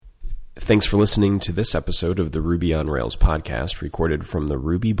Thanks for listening to this episode of the Ruby on Rails podcast, recorded from the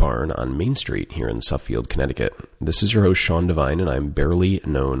Ruby Barn on Main Street here in Suffield, Connecticut. This is your host, Sean Devine, and I'm barely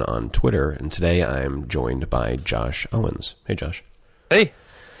known on Twitter, and today I'm joined by Josh Owens. Hey, Josh. Hey.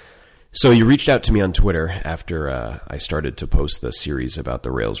 So you reached out to me on Twitter after I started to post the series about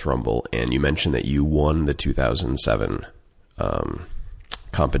the Rails Rumble, and you mentioned that you won the 2007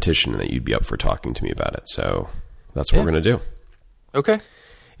 competition and that you'd be up for talking to me about it. So that's what we're going to do. Okay.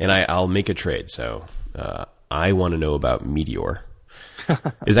 And I'll make a trade. So I want to know about Meteor.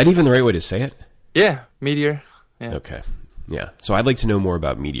 Is that even the right way to say it? Yeah, Meteor. Yeah. Okay. Yeah. So I'd like to know more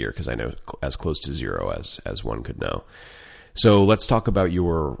about Meteor because I know as close to zero as one could know. So let's talk about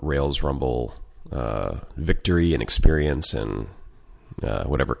your Rails Rumble victory and experience and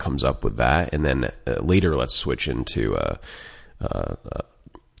whatever comes up with that. And then later let's switch into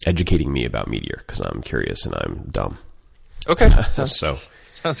educating me about Meteor because I'm curious and I'm dumb. Okay.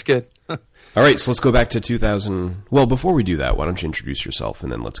 Sounds good. All right, so let's go back to 2000. Well, before we do that, why don't you introduce yourself,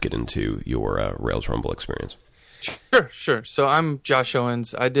 and then let's get into your Rails Rumble experience. Sure. So I'm Josh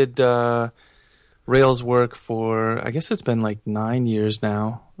Owens. I did Rails work for, I guess it's been like 9 years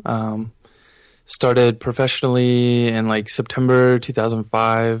now. Started professionally in like September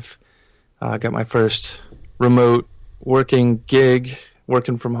 2005. Got my first remote working gig,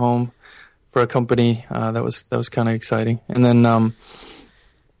 working from home for a company. That was kind of exciting. And then,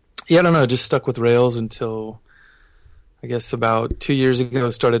 I don't know, just stuck with Rails until I guess about 2 years ago,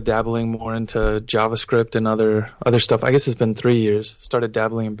 started dabbling more into JavaScript and other stuff. I guess it's been 3 years. Started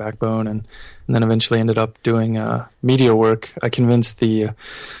dabbling in Backbone and then eventually ended up doing Meteor work. I convinced the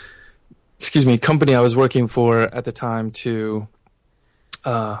company I was working for at the time to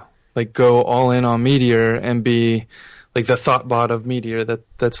go all in on Meteor and be like the thoughtbot of Meteor.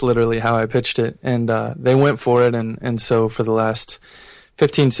 That's literally how I pitched it. And they went for it. And so for the last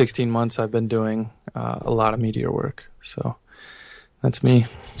 15, 16 months, I've been doing a lot of Meteor work. So that's me.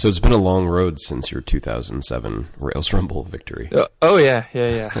 So it's been a long road since your 2007 Rails Rumble victory. Oh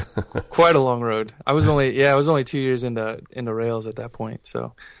yeah. Quite a long road. I was only 2 years into Rails at that point.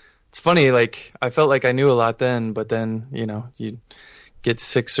 So it's funny, like I felt like I knew a lot then, but then, you get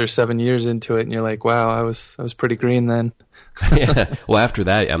 6 or 7 years into it and you're like, wow, I was pretty green then. Yeah. Well, after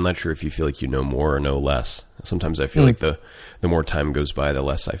that, I'm not sure if you feel like you know more or know less. Sometimes I feel like the more time goes by, the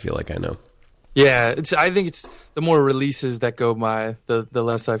less I feel like I know. Yeah, I think it's the more releases that go by, the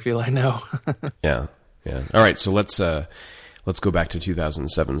less I feel I know. Yeah. All right, so let's go back to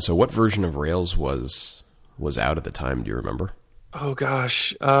 2007. So what version of Rails was out at the time? Do you remember? Oh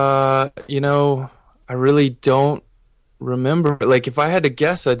gosh, I really don't remember. Like if I had to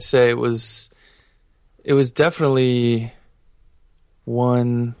guess, I'd say it was definitely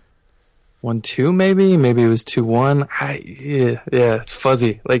 1.2 maybe it was 2.1. Yeah, it's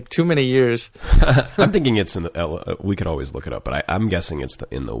fuzzy, like too many years. I'm thinking it's in the we could always look it up, but I'm guessing it's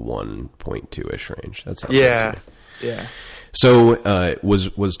in the 1.2-ish range. That sounds right to me. Yeah. So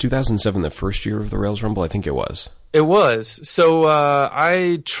was 2007 the first year of the Rails Rumble? I think it was. It was. So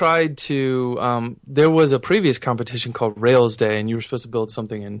I tried to there was a previous competition called Rails Day, and you were supposed to build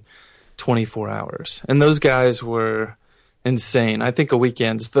something in 24 hours. And those guys were insane. I think a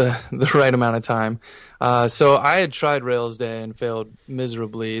weekend's the right amount of time. So I had tried Rails Day and failed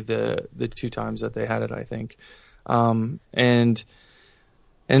miserably the 2 times that they had it, I think. And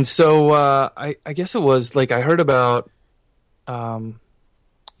so I guess it was like I heard about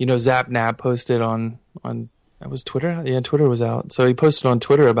Zap Nap posted on that was Twitter. Yeah, Twitter was out. So he posted on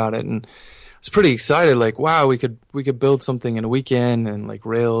Twitter about it, and I was pretty excited. Like, wow, we could build something in a weekend, and like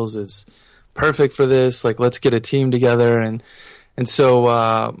Rails is perfect for this. Like, let's get a team together. And so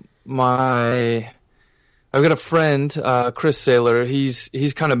I've got a friend, Chris Saylor.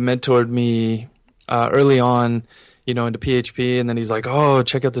 He's kind of mentored me early on, into PHP, and then he's like, oh,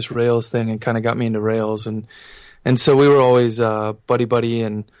 check out this Rails thing, and kind of got me into Rails. And so we were always buddy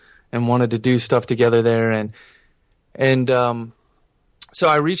and wanted to do stuff together there. And so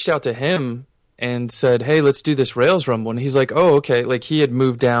I reached out to him and said, hey, let's do this Rails Rumble. And he's like, oh, okay. Like he had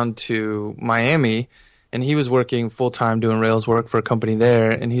moved down to Miami and he was working full time doing Rails work for a company there.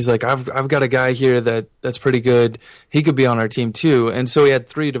 And he's like, I've got a guy here that's pretty good. He could be on our team too. And so he had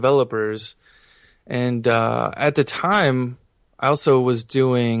 3 developers. And at the time, I also was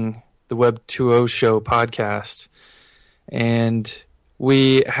doing the Web 2.0 show podcast. And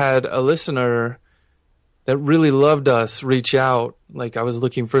we had a listener that really loved us reach out. Like I was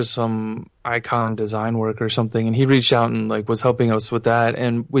looking for some icon design work or something, and he reached out and like was helping us with that,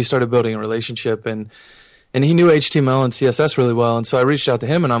 and we started building a relationship. And he knew HTML and CSS really well, and so I reached out to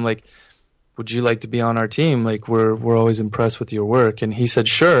him and I'm like, would you like to be on our team? Like we're always impressed with your work. And he said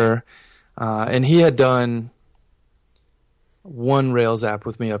sure. And he had done one Rails app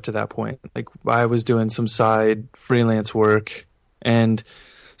with me up to that point. Like I was doing some side freelance work, and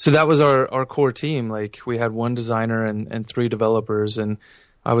so that was our core team. Like we had one designer and 3 developers, and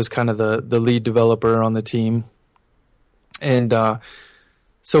I was kind of the lead developer on the team. And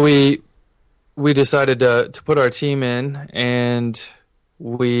so we decided to put our team in, and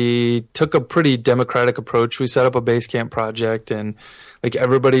we took a pretty democratic approach. We set up a Basecamp project, and like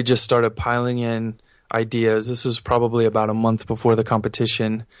everybody just started piling in ideas. This was probably about a month before the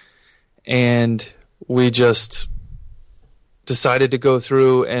competition, and we just decided to go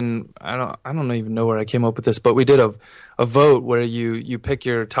through, and I don't even know where I came up with this, but we did a vote where you pick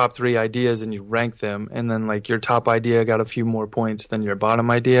your top 3 ideas and you rank them, and then like your top idea got a few more points than your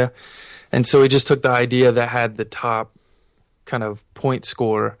bottom idea. And so we just took the idea that had the top kind of point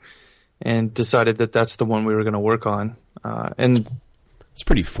score and decided that that's the one we were going to work on. And it's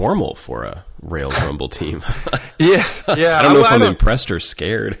pretty formal for a Rails Rumble team. Yeah. I don't know if I'm impressed or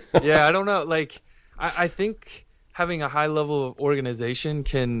scared. Yeah, I don't know. Like, I think having a high level of organization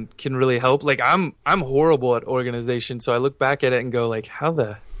can really help. Like, I'm horrible at organization, so I look back at it and go, like, how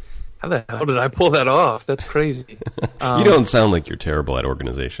the hell did I pull that off? That's crazy. You don't sound like you're terrible at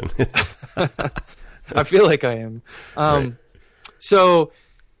organization. I feel like I am. Right. So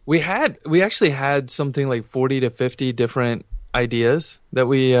we actually had something like 40 to 50 different ideas that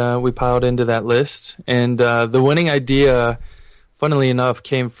we piled into that list, and the winning idea, funnily enough,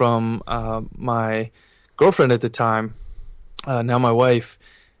 came from my girlfriend at the time, now my wife,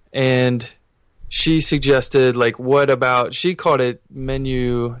 and she suggested, like, what about, she called it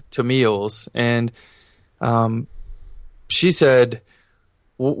menu to meals, and she said,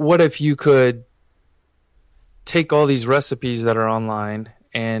 what if you could take all these recipes that are online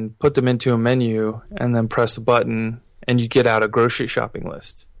and put them into a menu and then press a button and you get out a grocery shopping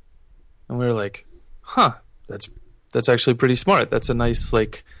list? And we were like, huh, that's actually pretty smart. That's a nice,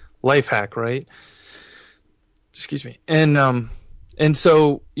 like, life hack, right? Excuse me. And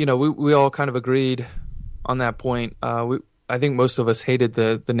so, you know, we all kind of agreed on that point. I think most of us hated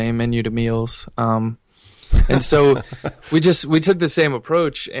the name menu to meals. And so we took the same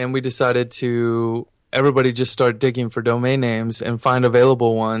approach, and we decided to, everybody just start digging for domain names and find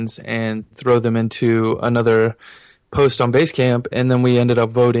available ones and throw them into another post on Basecamp. And then we ended up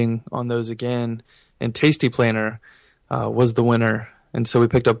voting on those again, and Tasty Planner was the winner. And so we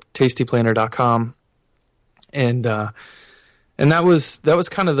picked up tastyplanner.com, and that was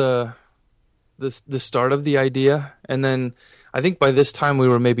kind of the start of the idea. And then I think by this time we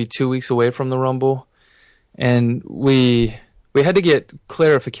were maybe 2 weeks away from the Rumble, and we had to get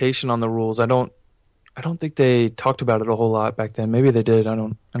clarification on the rules. I don't think they talked about it a whole lot back then. Maybe they did. I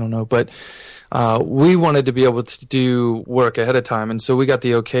don't know. But we wanted to be able to do work ahead of time, and so we got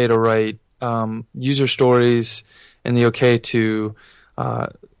the okay to write user stories and the okay to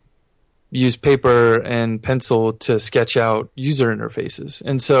use paper and pencil to sketch out user interfaces.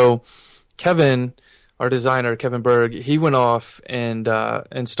 And so Kevin, our designer, Kevin Berg, he went off and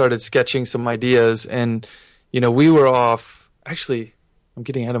started sketching some ideas. And, you know, we were off, actually, I'm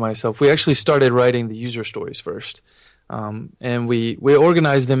getting ahead of myself. We actually started writing the user stories first. And we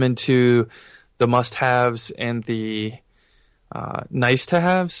organized them into the must-haves and the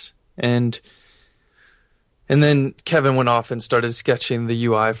nice-to-haves. And then Kevin went off and started sketching the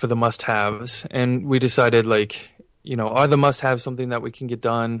UI for the must-haves. And we decided, like, you know, are the must-haves something that we can get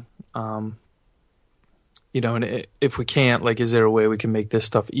done? You know, and if we can't, like, is there a way we can make this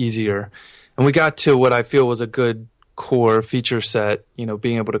stuff easier? And we got to what I feel was a good core feature set, you know,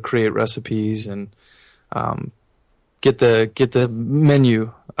 being able to create recipes and get the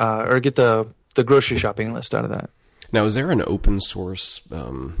menu or get the grocery shopping list out of that. Now, is there an open source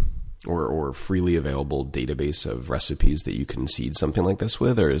or freely available database of recipes that you can seed something like this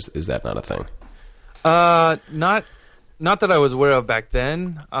with, or is that not a thing? Not that I was aware of back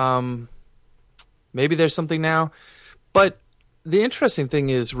then. Maybe there's something now, but the interesting thing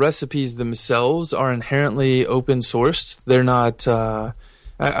is recipes themselves are inherently open sourced. They're not.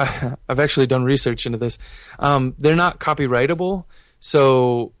 I've actually done research into this. They're not copyrightable.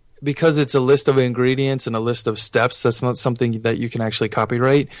 So because it's a list of ingredients and a list of steps, that's not something that you can actually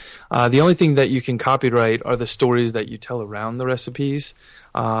copyright. The only thing that you can copyright are the stories that you tell around the recipes,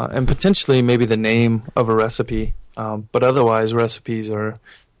 and potentially maybe the name of a recipe. But otherwise, recipes are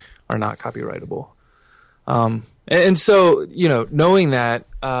not copyrightable. And so, you know, knowing that,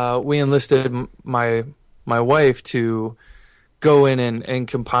 we enlisted my wife to go in and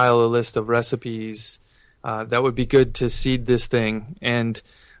compile a list of recipes that would be good to seed this thing. And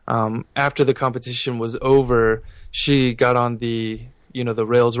after the competition was over, she got on the the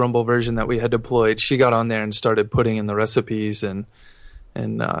Rails Rumble version that we had deployed, she got on there and started putting in the recipes and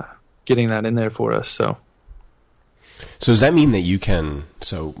getting that in there for us. So does that mean that you can?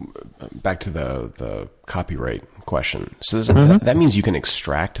 So back to the copyright question. So that means you can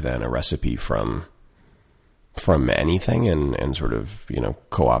extract then a recipe from anything and sort of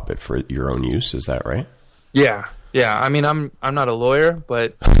co-op it for your own use. Is that right? Yeah. I mean, I'm not a lawyer,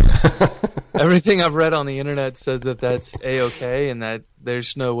 but everything I've read on the internet says that that's A-okay, and that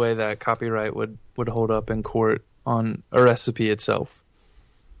there's no way that copyright would hold up in court on a recipe itself.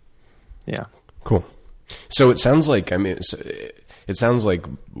 Yeah. Cool. So it sounds like, it sounds like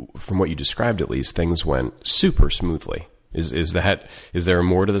from what you described, at least, things went super smoothly. Is there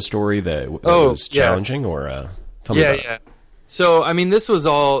more to the story that was challenging, or tell me about it? Yeah. So, I mean, this was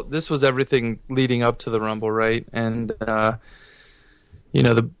everything leading up to the Rumble, right? And, the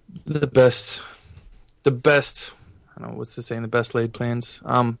best, I don't know what's the saying, the best laid plans.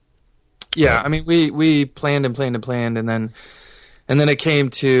 I mean, we planned and planned and planned, and then it came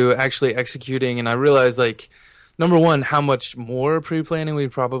to actually executing, and I realized, like, number one, how much more pre-planning we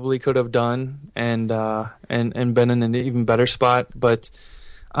probably could have done and been in an even better spot. But,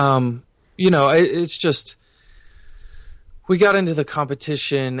 it's just, we got into the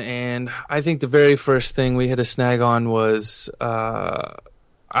competition, and I think the very first thing we hit a snag on was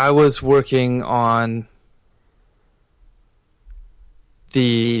I was working on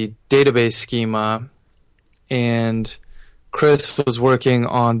the database schema, and Chris was working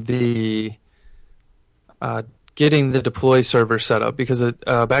on the getting the deploy server set up, because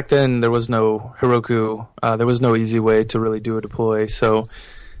back then there was no Heroku, there was no easy way to really do a deploy. So,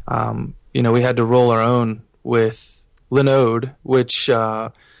 we had to roll our own with Linode, which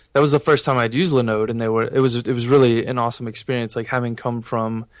that was the first time I'd used Linode, and it was really an awesome experience. Like, having come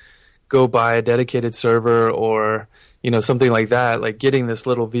from go buy a dedicated server or something like that, like getting this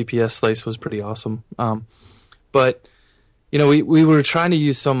little VPS slice was pretty awesome. But we were trying to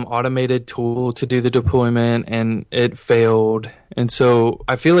use some automated tool to do the deployment, and it failed. And so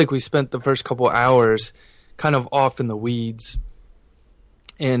I feel like we spent the first couple hours kind of off in the weeds.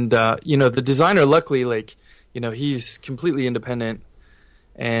 And the designer, luckily, like, he's completely independent.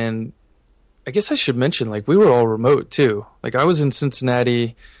 And I guess I should mention, like, we were all remote too. Like, I was in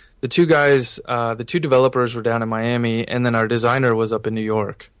Cincinnati. The two guys, the two developers were down in Miami, and then our designer was up in New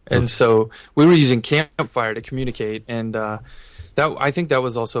York. And so we were using Campfire to communicate. And I think that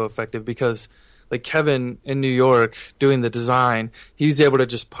was also effective, because, like, Kevin in New York doing the design, he was able to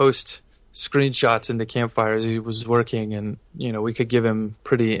just post screenshots into Campfire as he was working, and we could give him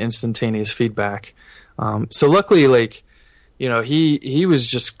pretty instantaneous feedback. So luckily, like, he was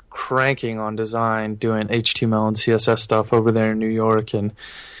just cranking on design, doing HTML and CSS stuff over there in New York. And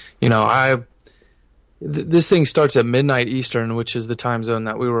this thing starts at midnight Eastern, which is the time zone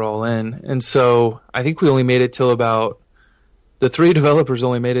that we were all in. And so I think we only made it till about, the three developers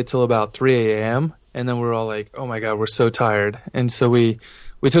only made it till about 3 a.m. And then we were all like, oh my God, we're so tired. And so we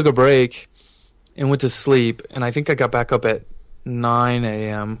took a break and went to sleep. And I think I got back up at 9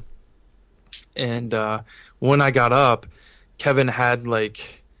 a.m. And when I got up, Kevin had,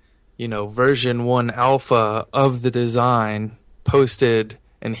 like, version 1 alpha of the design posted,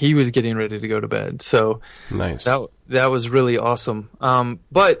 and he was getting ready to go to bed. So nice. That was really awesome.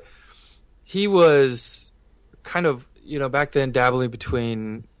 But he was kind of, back then dabbling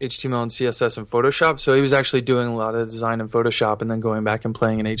between HTML and CSS and Photoshop. So he was actually doing a lot of design in Photoshop and then going back and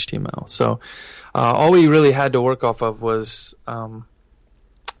playing in HTML. So all we really had to work off of was,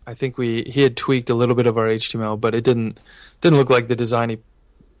 I think he had tweaked a little bit of our HTML, but it didn't look like the design he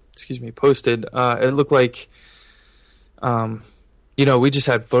posted. It looked like, we just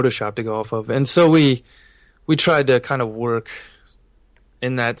had Photoshop to go off of. And so we tried to kind of work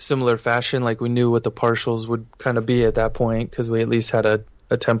in that similar fashion. Like, we knew what the partials would kind of be at that point, because we at least had a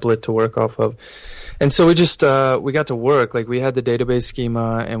template to work off of. And so we just, we got to work. Like, we had the database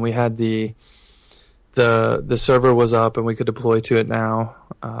schema, and we had the server was up, and we could deploy to it now,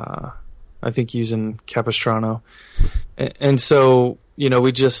 I think using Capistrano. And so,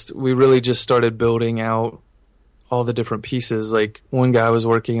 we really just started building out all the different pieces. Like, one guy was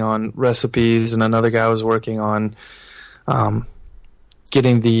working on recipes, and another guy was working on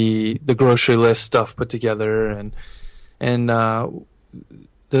getting the grocery list stuff put together. And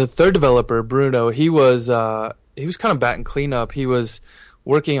the third developer, Bruno, he was kind of batting cleanup. He was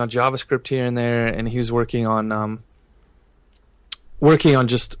working on JavaScript here and there, and he was working on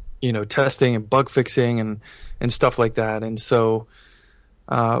just testing and bug fixing and stuff like that. And so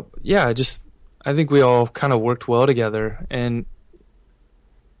I think we all kind of worked well together. And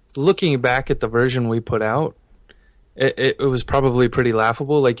looking back at the version we put out, it was probably pretty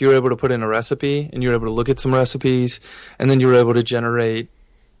laughable. Like, you were able to put in a recipe, and you were able to look at some recipes, and then you were able to generate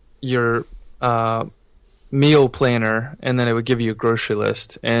your meal planner, and then it would give you a grocery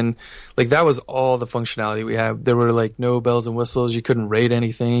list. And like, that was all the functionality we had. There were like no bells and whistles. You couldn't rate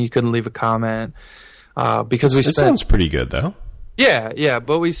anything. You couldn't leave a comment because we spent. It sounds pretty good, though. Yeah,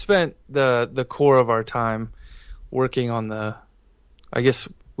 but we spent the core of our time working on the. I guess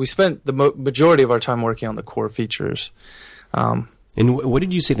we spent the majority of our time working on the core features. And what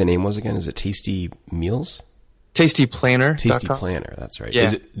did you say the name was again? Is it Tasty Meals? Tasty Planner. Tasty Planner. That's right.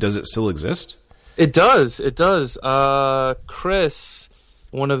 Yeah. Does it still exist? It does. Chris,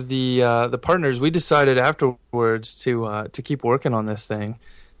 one of the partners, we decided afterwards to keep working on this thing,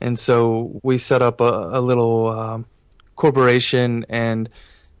 and so we set up a little corporation and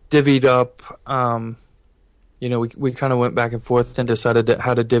divvied up. We kind of went back and forth and decided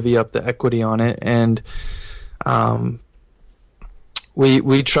how to divvy up the equity on it, and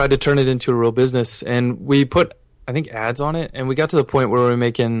we tried to turn it into a real business, and we put, I think, ads on it, and we got to the point where we were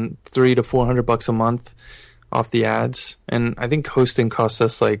making $300 to $400 a month off the ads, and I think hosting cost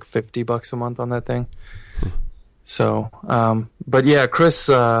us like $50 a month on that thing. So, but yeah, Chris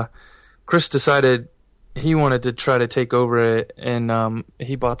decided he wanted to try to take over it, and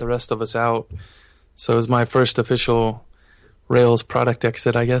he bought the rest of us out. So it was my first official Rails product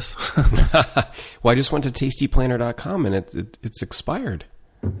exit, I guess. Well, I just went to tastyplanner.com and it's expired.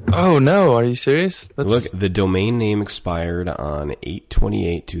 Oh no, are you serious? Look, the domain name expired on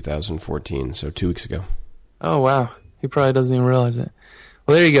 8/28/2014, so 2 weeks ago. Oh wow, he probably doesn't even realize it.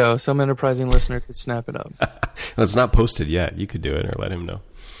 Well, there you go. Some enterprising listener could snap it up. Well, it's not posted yet. You could do it or let him know.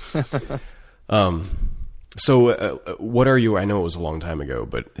 So what are you, I know it was a long time ago,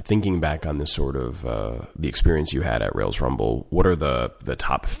 but thinking back on this sort of the experience you had at Rails Rumble, what are the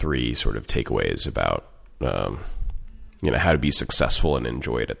top 3 sort of takeaways about how to be successful and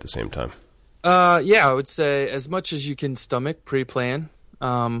enjoy it at the same time? Yeah, I would say as much as you can stomach, pre-plan,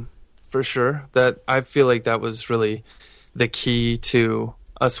 for sure. That I feel like that was really the key to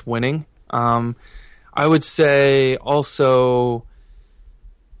us winning. I would say also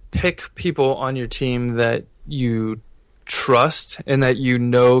pick people on your team that you trust and that you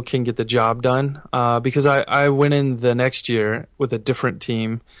know can get the job done. Because I went in the next year with a different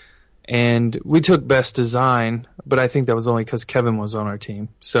team, and we took best design, but I think that was only because Kevin was on our team.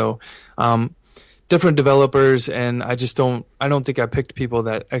 So different developers, and I don't think I picked people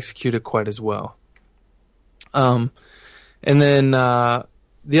that executed quite as well. And then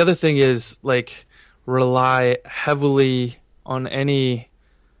the other thing is, like, rely heavily on any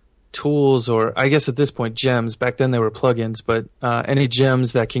tools, or I guess at this point gems. Back then they were plugins, but any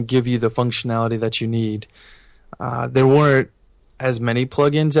gems that can give you the functionality that you need. There weren't as many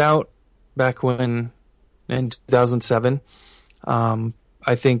plugins out back when in 2007.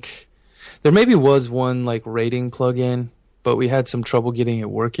 I think there maybe was one like rating plugin, but we had some trouble getting it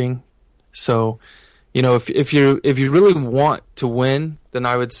working. So, if you really want to win, then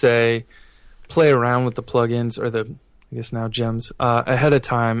I would say play around with the plugins, or I guess now gems, ahead of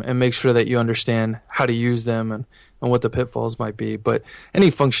time, and make sure that you understand how to use them and what the pitfalls might be. But any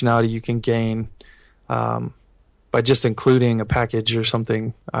functionality you can gain by just including a package or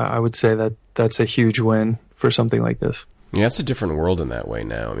something, I would say that's a huge win for something like this. Yeah, it's a different world in that way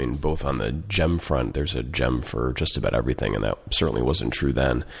now. I mean, both on the gem front, there's a gem for just about everything, and that certainly wasn't true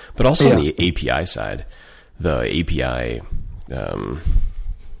then. But also on the API side, the API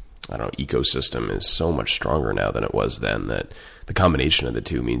ecosystem is so much stronger now than it was then, that the combination of the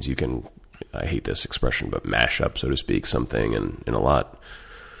two means you can, I hate this expression, but mash up, so to speak, something in a lot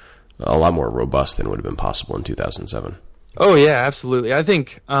more robust than would have been possible in 2007. Oh yeah, absolutely. I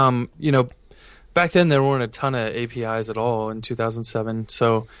think, back then there weren't a ton of APIs at all in 2007.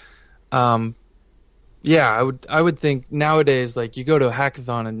 So, I would think nowadays, like, you go to a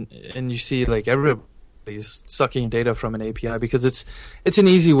hackathon and you see like everybody's sucking data from an API, because it's an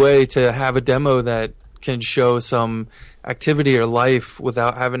easy way to have a demo that can show some activity or life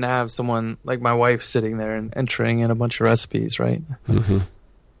without having to have someone like my wife sitting there and entering in a bunch of recipes, right? Mm-hmm.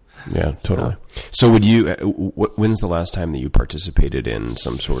 Yeah, totally. So would you, when's the last time that you participated in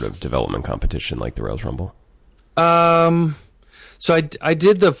some sort of development competition like the Rails Rumble? So I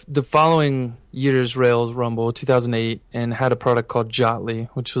did the following year's Rails Rumble, 2008, and had a product called Jotly,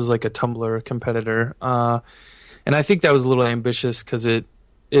 which was like a Tumblr competitor. And I think that was a little ambitious because it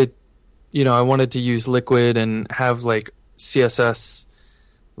I wanted to use Liquid and have like CSS,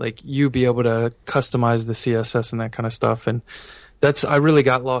 like you be able to customize the CSS and that kind of stuff. And I really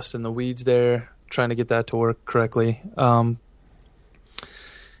got lost in the weeds there, trying to get that to work correctly.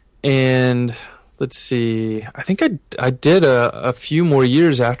 And let's see. I think I did a few more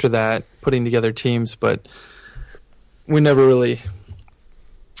years after that, putting together teams, but we never really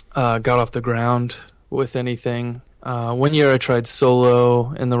got off the ground with anything. 1 year I tried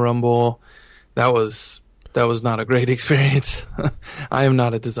solo in the Rumble. That was not a great experience. I am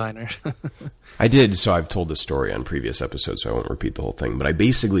not a designer. I did, so I've told this story on previous episodes, so I won't repeat the whole thing, but I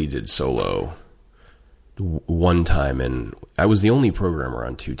basically did solo one time, and I was the only programmer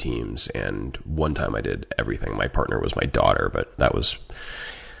on 2 teams, and one time I did everything. My partner was my daughter, but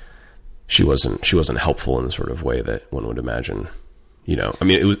she wasn't helpful in the sort of way that one would imagine. I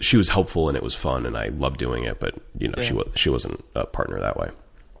mean, she was helpful and it was fun and I loved doing it, but she wasn't a partner that way.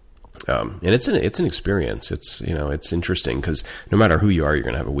 And it's an experience. It's interesting because no matter who you are, you're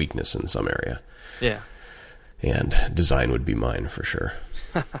going to have a weakness in some area. Yeah. And design would be mine for sure.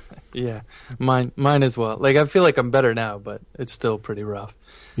 Yeah, mine as well. Like, I feel like I'm better now, but it's still pretty rough.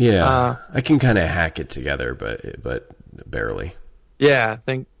 Yeah, I can kind of hack it together, but barely. Yeah,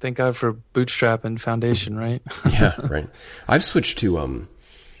 thank God for Bootstrap and Foundation, right? Yeah, right. I've switched to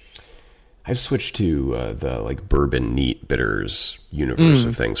the like bourbon neat bitters universe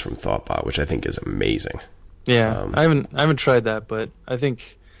of things from Thoughtbot, which I think is amazing. Yeah, I haven't tried that, but I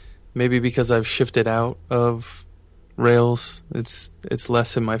think maybe because I've shifted out of Rails, it's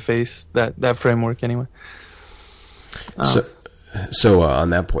less in my face, that framework anyway. So on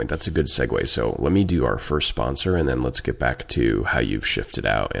that point, that's a good segue. So let me do our first sponsor, and then let's get back to how you've shifted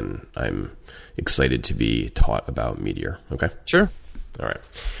out. And I'm excited to be taught about Meteor. Okay? Sure. All right.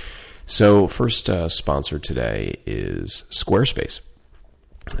 So first sponsor today is Squarespace.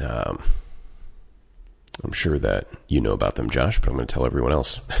 I'm sure that you know about them, Josh, but I'm going to tell everyone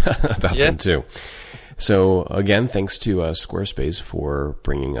else about them too. So again, thanks to Squarespace for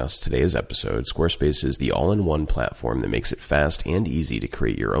bringing us today's episode. Squarespace is the all-in-one platform that makes it fast and easy to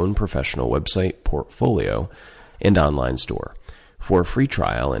create your own professional website, portfolio, and online store. For a free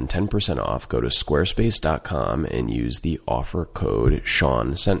trial and 10% off, go to squarespace.com and use the offer code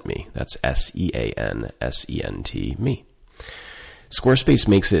Sean Sent Me. That's SEANSENT me. Squarespace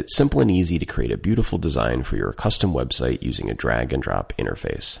makes it simple and easy to create a beautiful design for your custom website using a drag-and-drop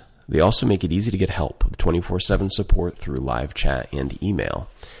interface. They also make it easy to get help with 24/7 support through live chat and email.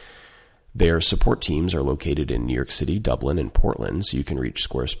 Their support teams are located in New York City, Dublin, and Portland, so you can reach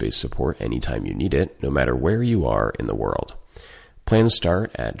Squarespace support anytime you need it, no matter where you are in the world. Plans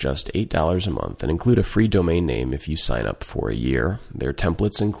start at just $8 a month and include a free domain name if you sign up for a year. Their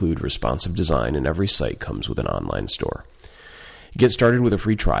templates include responsive design, and every site comes with an online store. Get started with a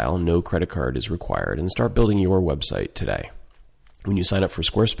free trial, no credit card is required, and start building your website today. When you sign up for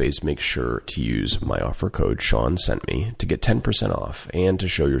Squarespace, make sure to use my offer code Sean Sent Me to get 10% off and to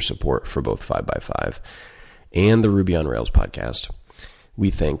show your support for both 5x5 and the Ruby on Rails podcast.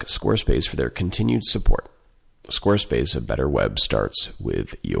 We thank Squarespace for their continued support. Squarespace, a better web starts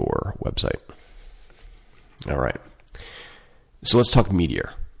with your website. All right. So let's talk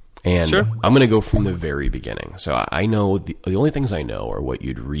Meteor. And sure. I'm going to go from the very beginning. So I know the only things I know are what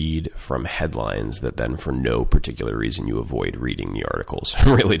you'd read from headlines that then for no particular reason you avoid reading the articles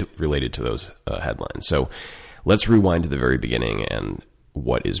related to those headlines. So let's rewind to the very beginning. And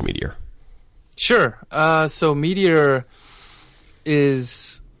what is Meteor? Sure. So Meteor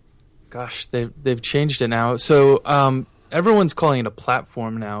is, gosh, they've changed it now. So everyone's calling it a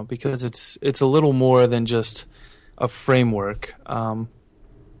platform now because it's a little more than just a framework.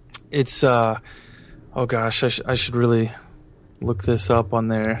 It's oh gosh, I should really look this up on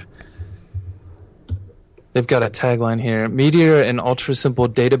there. They've got a tagline here: Meteor, an ultra simple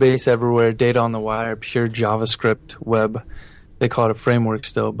database everywhere, data on the wire, pure JavaScript web. They call it a framework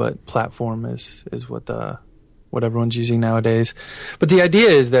still, but platform is what everyone's using nowadays. But the idea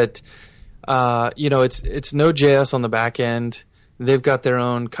is that it's Node.js on the back end. They've got their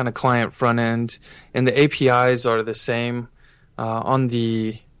own kind of client front end, and the APIs are the same on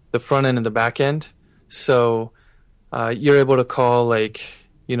the front end and the back end. So you're able to call, like,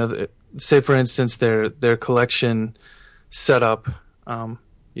 say for instance their collection setup.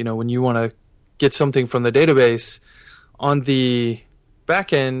 When you want to get something from the database on the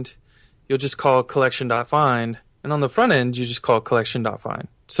back end, you'll just call collection.find, and on the front end you just call collection.find.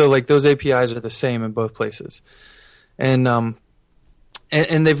 So like those APIs are the same in both places, and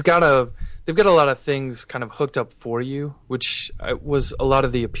they've got a lot of things kind of hooked up for you, which was a lot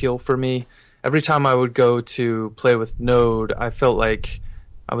of the appeal for me. Every time I would go to play with Node, I felt like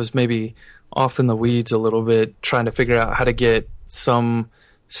I was maybe off in the weeds a little bit, trying to figure out how to get some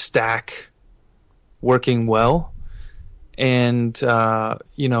stack working well. And,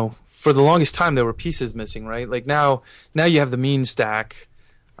 for the longest time, there were pieces missing, right? Like now you have the mean stack,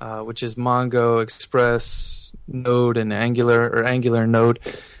 which is Mongo, Express, Node, and Angular, or Angular Node,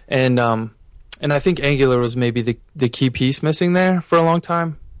 and I think Angular was maybe the key piece missing there for a long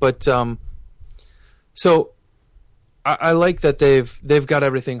time. But so I like that they've got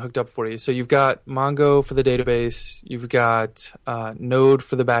everything hooked up for you. So you've got Mongo for the database, you've got Node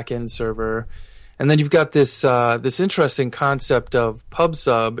for the backend server, and then you've got this interesting concept of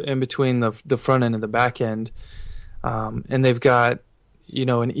PubSub in between the front end and the back end, and they've got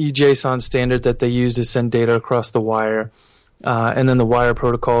an eJSON standard that they use to send data across the wire, and then the wire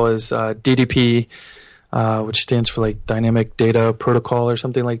protocol is DDP, which stands for like Dynamic Data Protocol or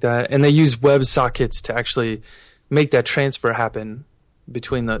something like that, and they use WebSockets to actually make that transfer happen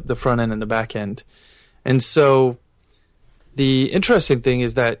between the front end and the back end. And so the interesting thing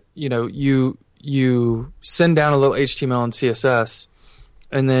is that you send down a little HTML and CSS,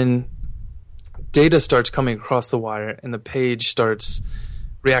 and then data starts coming across the wire, and the page starts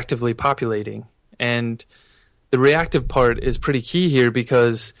reactively populating. And the reactive part is pretty key here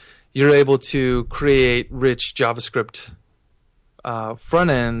because you're able to create rich JavaScript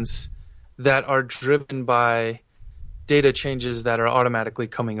front ends that are driven by data changes that are automatically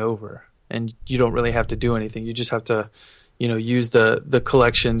coming over, and you don't really have to do anything. You just have to, use the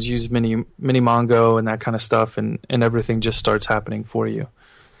collections, use mini Mongo and that kind of stuff, and everything just starts happening for you.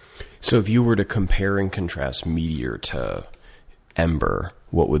 So if you were to compare and contrast Meteor to Ember,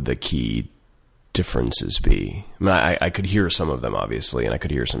 what would the key differences be? I mean, I could hear some of them, obviously, and I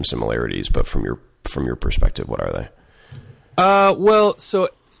could hear some similarities, but from your perspective, what are they? Well, so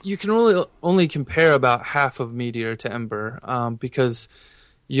you can only compare about half of Meteor to Ember, because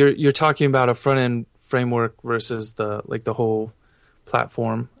you're talking about a front end framework versus the whole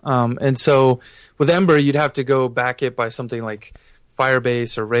platform. And so with Ember, you'd have to go back it by something like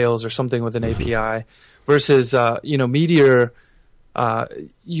Firebase or Rails or something with an API, versus Meteor.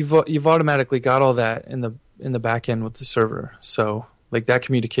 You've automatically got all that in the back end with the server. So like that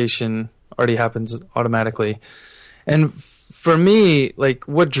communication already happens automatically. And for me, like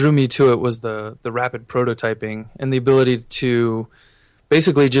what drew me to it was the rapid prototyping and the ability to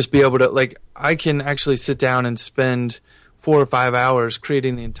basically just be able to, like, I can actually sit down and spend 4 or 5 hours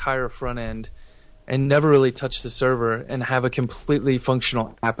creating the entire front end and never really touch the server and have a completely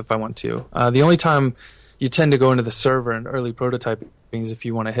functional app if I want to. The only time you tend to go into the server and early prototyping is if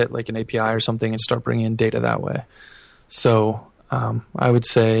you want to hit like an API or something and start bringing in data that way. So I would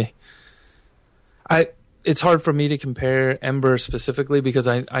say it's hard for me to compare Ember specifically because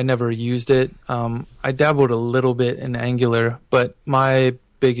I never used it. I dabbled a little bit in Angular, but my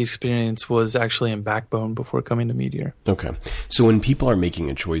big experience was actually in Backbone before coming to Meteor. Okay. So when people are making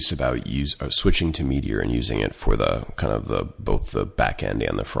a choice about switching to Meteor and using it for the kind of both the back end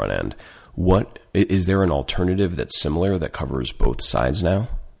and the front end, what is there an alternative that's similar that covers both sides now?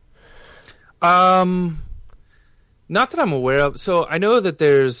 Not that I'm aware of. So I know that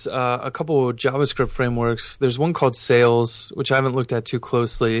there's a couple of JavaScript frameworks. There's one called Sails, which I haven't looked at too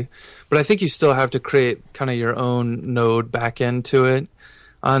closely, but I think you still have to create kind of your own node backend to it.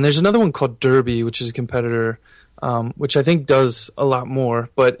 And there's another one called Derby, which is a competitor, which I think does a lot more,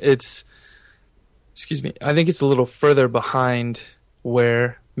 but I think it's a little further behind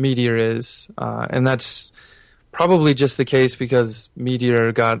where Meteor is, and that's probably just the case because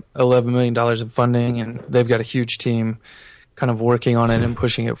Meteor got $11 million in funding, and they've got a huge team kind of working on it and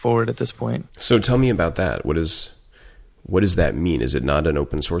pushing it forward at this point. So tell me about that. What does that mean? Is it not an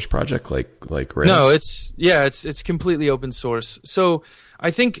open source project like Rails? No, it's completely open source. So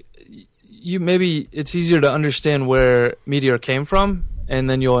I think it's easier to understand where Meteor came from, and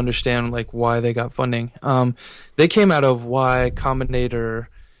then you'll understand like why they got funding. They came out of Y Combinator.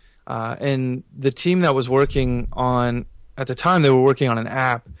 And the team that was working on, at the time, they were working on an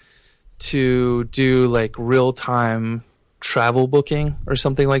app to do like real-time travel booking or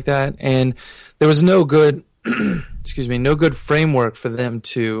something like that. And there was no good, no good framework for them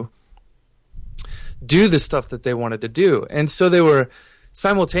to do the stuff that they wanted to do. And so they were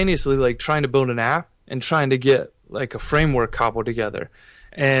simultaneously like trying to build an app and trying to get like a framework cobbled together.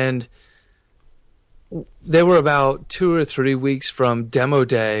 And they were about 2 or 3 weeks from demo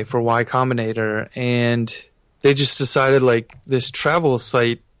day for Y Combinator, and they just decided like this travel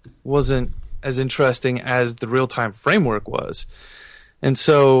site wasn't as interesting as the real-time framework was. And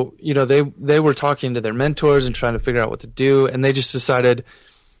so, they were talking to their mentors and trying to figure out what to do, and they just decided,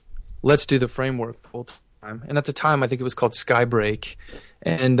 let's do the framework full time. And at the time, I think it was called Skybreak.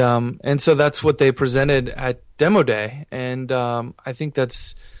 And so that's what they presented at demo day. And I think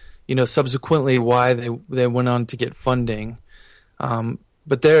that's subsequently why they went on to get funding.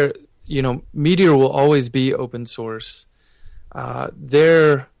 But Meteor will always be open source.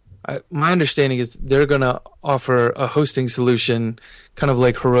 Their my understanding is they're going to offer a hosting solution, kind of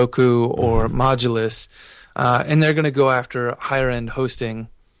like Heroku or Modulus, and they're going to go after higher end hosting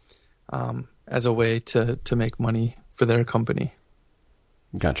as a way to make money for their company.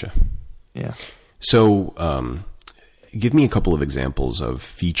 Gotcha. Yeah. So, give me a couple of examples of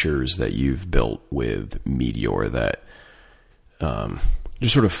features that you've built with Meteor that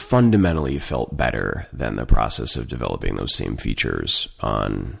just sort of fundamentally felt better than the process of developing those same features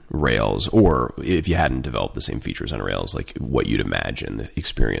on Rails, or if you hadn't developed the same features on Rails, like what you'd imagine the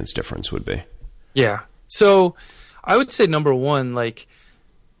experience difference would be. Yeah. So I would say number one, like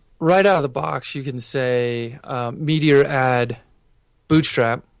right out of the box, you can say Meteor add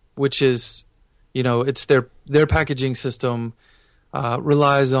Bootstrap, which is, it's their packaging system,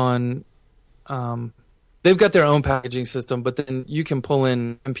 relies on, they've got their own packaging system, but then you can pull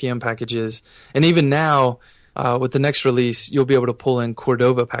in NPM packages. And even now, with the next release, you'll be able to pull in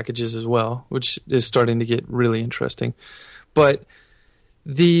Cordova packages as well, which is starting to get really interesting. But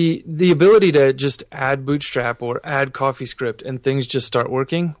the ability to just add Bootstrap or add CoffeeScript and things just start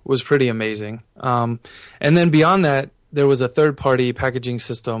working was pretty amazing. And then beyond that, there was a third-party packaging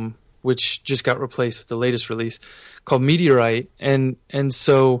system which just got replaced with the latest release called Meteorite. And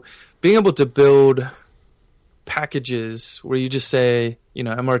so being able to build packages where you just say,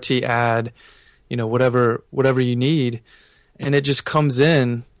 MRT add, whatever you need, and it just comes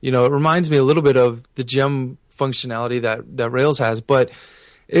in, it reminds me a little bit of the gem functionality that Rails has, but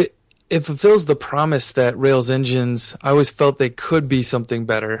it fulfills the promise that Rails engines, I always felt they could be something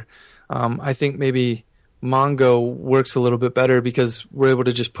better. I think maybe Mongo works a little bit better because we're able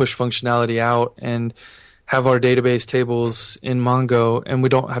to just push functionality out and have our database tables in Mongo, and we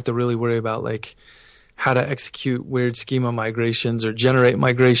don't have to really worry about like how to execute weird schema migrations or generate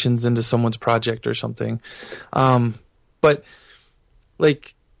migrations into someone's project or something. But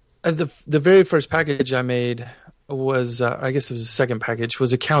like the very first package I made was, I guess it was the second package,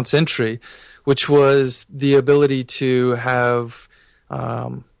 was accounts entry, which was the ability to have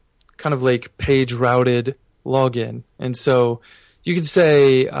kind of like page routed login. And so you could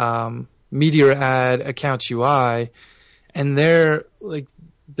say Meteor add accounts UI, and there, like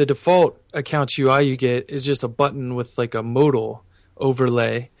the default accounts UI you get is just a button with like a modal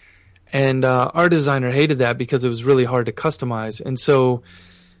overlay. And our designer hated that because it was really hard to customize. And so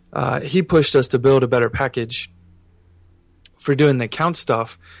he pushed us to build a better package for doing the account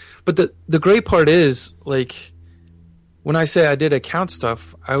stuff. But the great part is, like, when I say I did account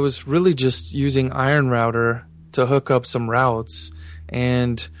stuff, I was really just using Iron Router to hook up some routes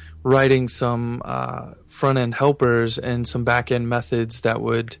and writing some front-end helpers and some back-end methods that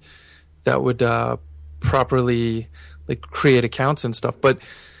would properly like create accounts and stuff. But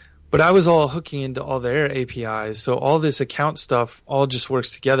I was all hooking into all their APIs, so all this account stuff all just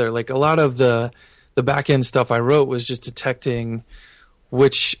works together. Like a lot of the back-end stuff I wrote was just detecting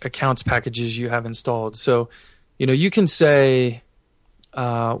which accounts packages you have installed. So you can say,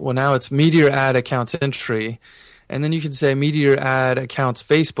 well, now it's Meteor add accounts entry, and then you can say Meteor add accounts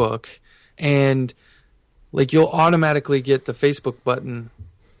Facebook, and like you'll automatically get the Facebook button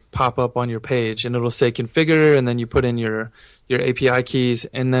pop up on your page, and it'll say configure, and then you put in your API keys,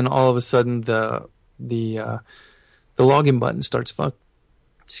 and then all of a sudden the login button starts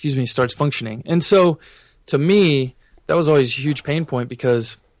functioning. And so to me, that was always a huge pain point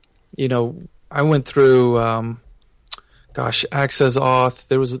because I went through Access Auth.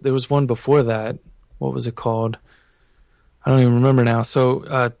 There was one before that. What was it called? I don't even remember now.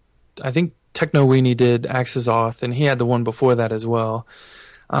 So I think Techno Weenie did Access Auth, and he had the one before that as well,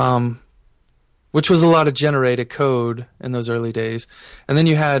 which was a lot of generated code in those early days. And then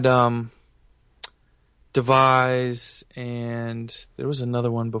you had Devise, and there was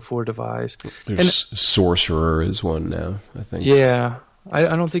another one before Devise. There's Sorcerer is one now, I think. Yeah.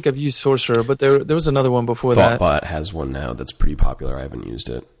 I don't think I've used Sorcerer, but there was another one before that. ThoughtBot has one now that's pretty popular. I haven't used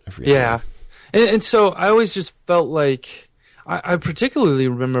it. I forget. Yeah. And so I always just felt like I particularly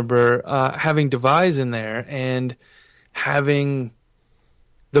remember having Devise in there and having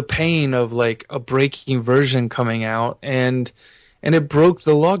the pain of like a breaking version coming out, and it broke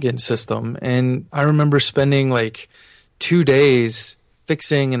the login system. And I remember spending like 2 days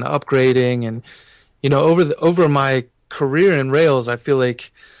fixing and upgrading, and over my career in Rails, I feel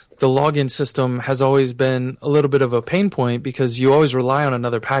like the login system has always been a little bit of a pain point because you always rely on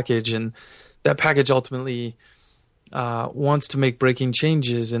another package, and that package ultimately wants to make breaking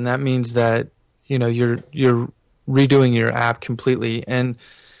changes, and that means that you're redoing your app completely. And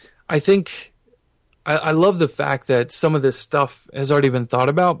I think I love the fact that some of this stuff has already been thought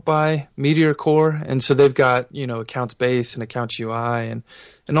about by Meteor Core, and so they've got accounts base and accounts UI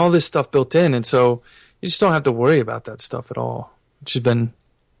and all this stuff built in, and so you just don't have to worry about that stuff at all, which has been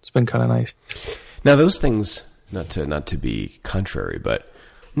kind of nice. Now those things, not to be contrary, but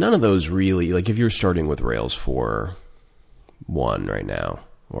none of those really, like if you're starting with Rails 4.1 right now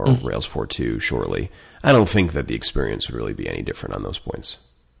or Rails 4.2 shortly, I don't think that the experience would really be any different on those points,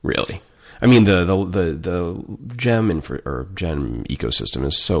 really. I mean, the gem gem ecosystem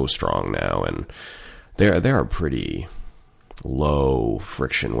is so strong now, and there are pretty low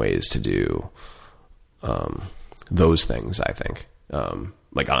friction ways to do those things, I think.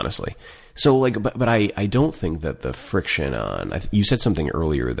 Like honestly, so like, but I don't think that the friction on. You said something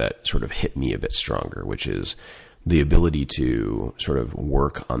earlier that sort of hit me a bit stronger, which is the ability to sort of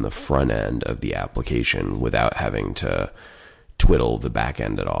work on the front end of the application without having to twiddle the back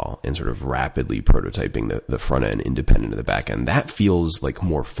end at all, and sort of rapidly prototyping the front end independent of the back end. That feels like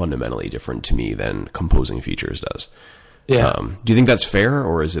more fundamentally different to me than composing features does. Yeah. Do you think that's fair,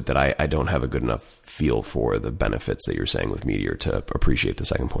 or is it that I don't have a good enough feel for the benefits that you're saying with Meteor to appreciate the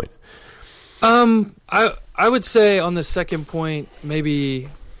second point? I would say on the second point, maybe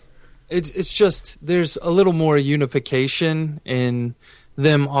it's just there's a little more unification in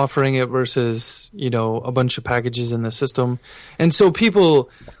them offering it versus a bunch of packages in the system, and so people,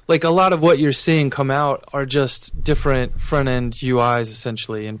 like, a lot of what you're seeing come out are just different front end UIs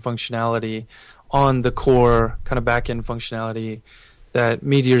essentially and functionality on the core kind of back end functionality that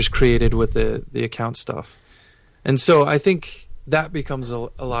Meteor's created with the account stuff, and so I think that becomes a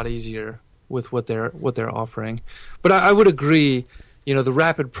lot easier with what they're offering. But I would agree, the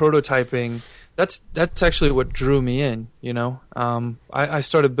rapid prototyping. That's actually what drew me in. I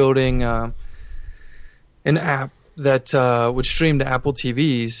started building an app that would stream to Apple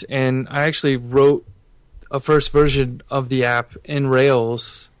TVs, and I actually wrote a first version of the app in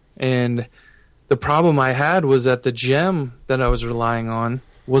Rails. And the problem I had was that the gem that I was relying on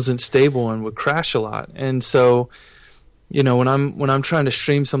wasn't stable and would crash a lot. And so, when I'm trying to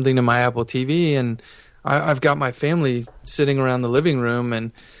stream something to my Apple TV, and I've got my family sitting around the living room,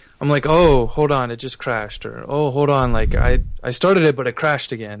 and I'm like, oh, hold on, it just crashed, or oh, hold on, like I started it but it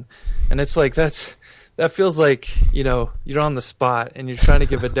crashed again, and it's like that feels like you're on the spot and you're trying to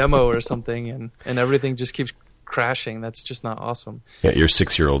give a demo or something, and everything just keeps crashing. That's just not awesome. Yeah, your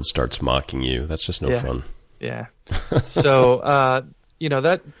 6-year-old starts mocking you. That's just no fun. Yeah. So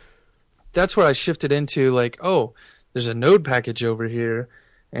that's where I shifted into, like, oh, there's a Node package over here,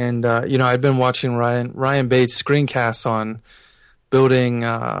 and I'd been watching Ryan Bates' screencasts on building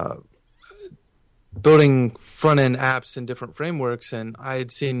front-end apps in different frameworks, and I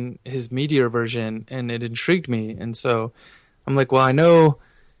had seen his Meteor version, and it intrigued me. And so I'm like, well, I know,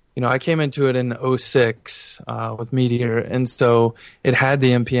 I came into it in 06 with Meteor, and so it had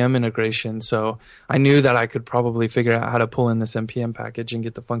the NPM integration, so I knew that I could probably figure out how to pull in this NPM package and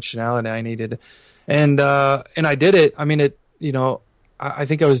get the functionality I needed. And I did it. I mean, I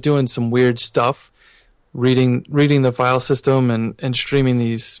think I was doing some weird stuff, reading the file system and streaming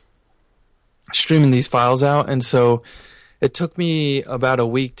these files out, and so it took me about a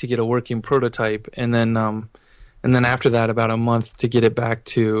week to get a working prototype, and then after that about a month to get it back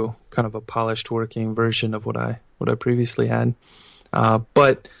to kind of a polished working version of what I previously had.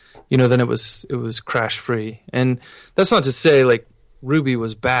 But then it was crash free, and that's not to say like Ruby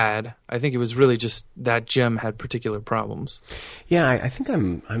was bad. I think it was really just that gem had particular problems. Yeah, I think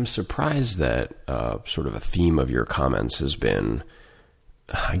I'm surprised that sort of a theme of your comments has been,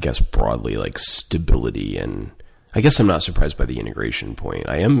 I guess, broadly like stability, and I guess I'm not surprised by the integration point.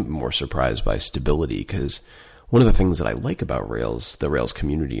 I am more surprised by stability, because one of the things that I like about Rails, the Rails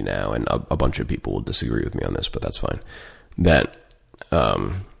community now, and a bunch of people will disagree with me on this, but that's fine, that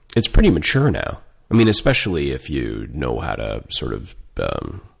it's pretty mature now. I mean, especially if you know how to sort of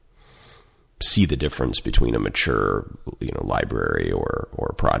see the difference between a mature, library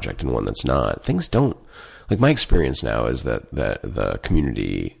or project and one that's not. Things don't, like, my experience now is that the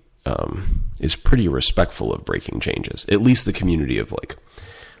community is pretty respectful of breaking changes. At least the community of like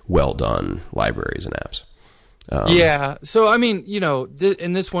well done libraries and apps. Yeah. So I mean,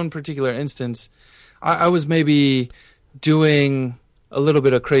 in this one particular instance, I was maybe doing a little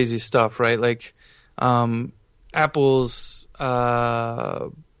bit of crazy stuff, right? Like Apple's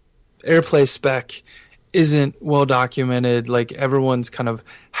AirPlay spec isn't well documented. Like, everyone's kind of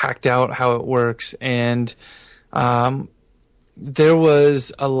hacked out how it works, and there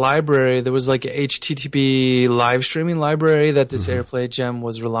was a library. There was like a HTTP live streaming library that this AirPlay gem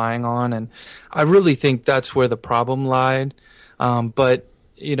was relying on, and I really think that's where the problem lied. But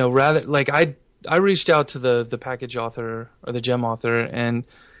rather, like, I reached out to the package author or the gem author and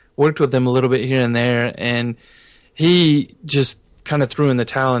worked with him a little bit here and there, and he just kind of threw in the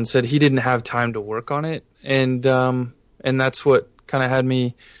towel and said he didn't have time to work on it, and that's what kind of had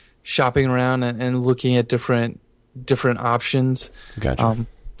me shopping around and looking at different options. Gotcha.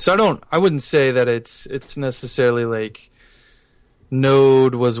 So I wouldn't say that it's necessarily like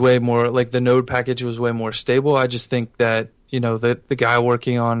Node was way more, like the Node package was way more stable. I just think that, the guy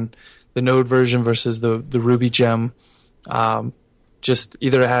working on the Node version versus the Ruby gem just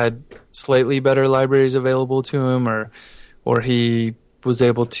either had slightly better libraries available to him, or he was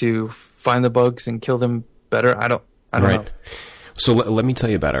able to find the bugs and kill them better. I don't know. So let me tell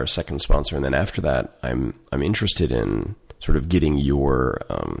you about our second sponsor, and then after that, I'm interested in sort of getting your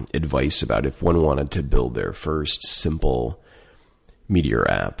advice about if one wanted to build their first simple Meteor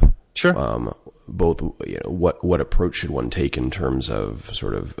app. Sure. Both, what approach should one take in terms of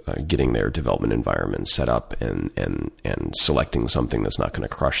sort of getting their development environment set up and selecting something that's not going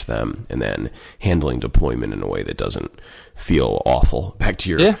to crush them, and then handling deployment in a way that doesn't feel awful. Back to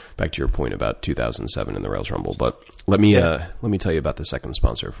your point about 2007 and the Rails Rumble. But let me tell you about the second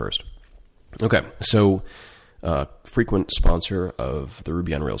sponsor first. Okay, so frequent sponsor of the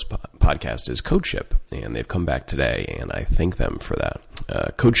Ruby on Rails podcast is CodeShip, and they've come back today, and I thank them for that.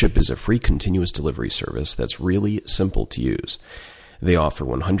 CodeShip is a free continuous delivery service that's really simple to use. They offer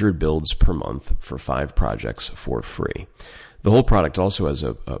 100 builds per month for 5 projects for free. The whole product also has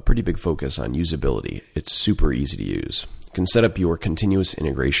a pretty big focus on usability. It's super easy to use. You can set up your continuous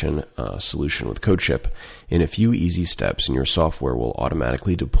integration solution with CodeShip in a few easy steps, and your software will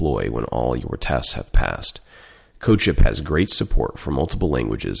automatically deploy when all your tests have passed. CodeShip has great support for multiple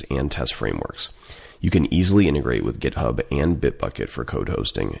languages and test frameworks. You can easily integrate with GitHub and Bitbucket for code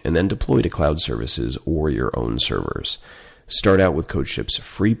hosting, and then deploy to cloud services or your own servers. Start out with CodeShip's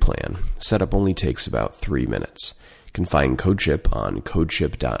free plan. Setup only takes about 3 minutes. You can find CodeShip on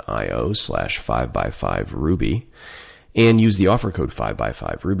codeship.io/5x5Ruby, and use the offer code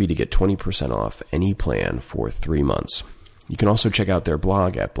 5x5Ruby to get 20% off any plan for 3 months. You can also check out their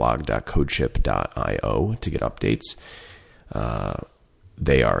blog at blog.codeship.io to get updates.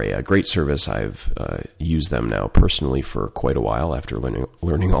 They are a great service. I've used them now personally for quite a while after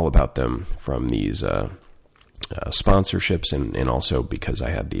learning all about them from these sponsorships, and also because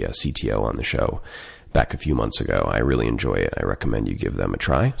I had the CTO on the show back a few months ago. I really enjoy it. I recommend you give them a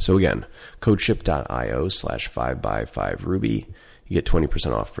try. So again, codeship.io/5x5Ruby. You get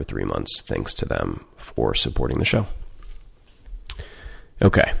 20% off for 3 months. Thanks to them for supporting the show.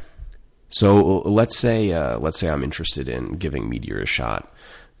 Okay, so let's say I'm interested in giving Meteor a shot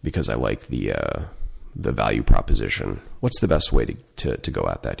because I like the value proposition. What's the best way to go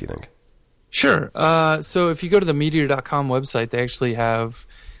at that, do you think? Sure. So if you go to the Meteor.com website, they actually have,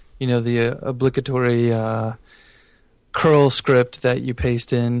 the obligatory curl script that you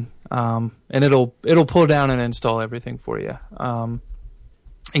paste in, and it'll pull down and install everything for you, and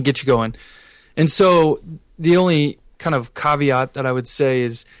get you going. And so the only kind of caveat that I would say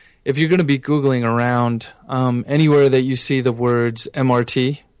is if you're going to be Googling around anywhere that you see the words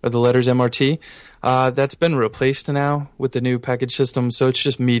MRT or the letters MRT, that's been replaced now with the new package system. So it's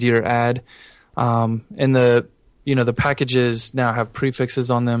just Meteor add. And the packages now have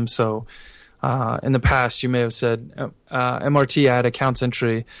prefixes on them. So in the past, you may have said MRT add accounts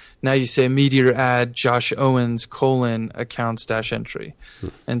entry. Now you say Meteor add Josh Owens : accounts -entry.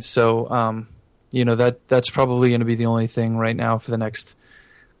 And so, that's probably going to be the only thing right now for the next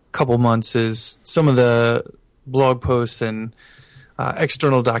couple months is some of the blog posts and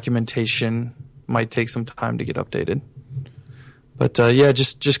external documentation might take some time to get updated. But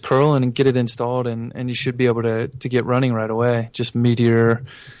just curl and get it installed, and you should be able to get running right away. Just Meteor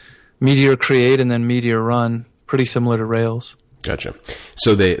create and then Meteor run, pretty similar to Rails. Gotcha.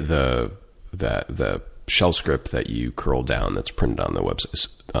 So the shell script that you curl down that's printed on the website,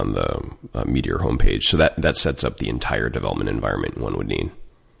 on the Meteor homepage, so that sets up the entire development environment one would need.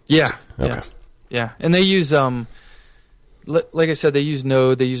 Yeah. Okay. Yeah. And they use like I said, they use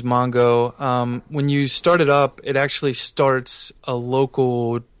Node, they use Mongo. When you start it up, it actually starts a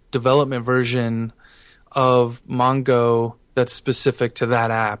local development version of Mongo that's specific to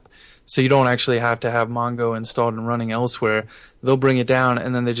that app. So you don't actually have to have Mongo installed and running elsewhere. They'll bring it down,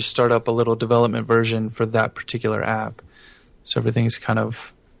 and then they just start up a little development version for that particular app. So everything's kind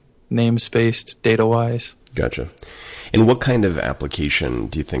of namespaced data-wise. Gotcha. And what kind of application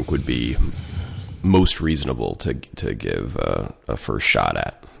do you think would be most reasonable to give a first shot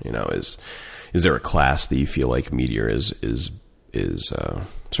at? Is there a class that you feel like Meteor is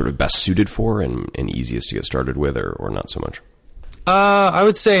sort of best suited for and easiest to get started with, or not so much? I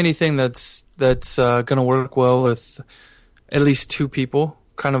would say anything that's going to work well with at least two people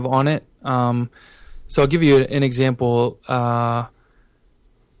kind of on it. So I'll give you an example.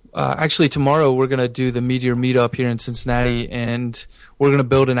 Actually, tomorrow we're going to do the Meteor meetup here in Cincinnati, and we're going to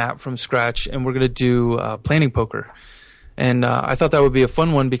build an app from scratch, and we're going to do planning poker. And I thought that would be a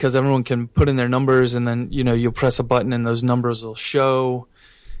fun one because everyone can put in their numbers, and then you'll press a button, and those numbers will show,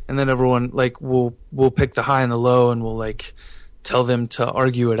 and then everyone will pick the high and the low, and we'll tell them to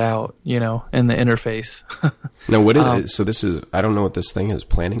argue it out, in the interface. Now, what is it? So this is, I don't know what this thing is.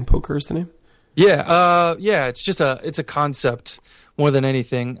 Planning poker is the name? Yeah. It's just it's a concept more than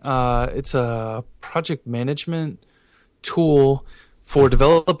anything. It's a project management tool for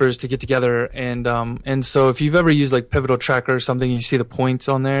developers to get together. And so if you've ever used Pivotal Tracker or something, you see the points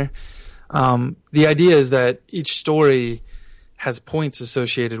on there. The idea is that each story has points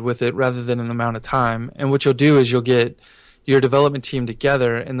associated with it rather than an amount of time. And what you'll do is you'll get your development team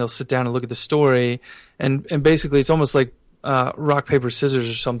together, and they'll sit down and look at the story, and basically it's almost like rock paper scissors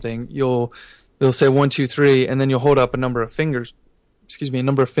or something. You'll say 1, 2, 3, and then you'll hold up a number of fingers,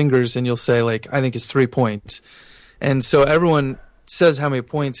 and you'll say I think it's 3 points, and so everyone says how many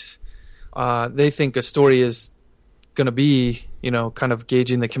points they think a story is going to be, kind of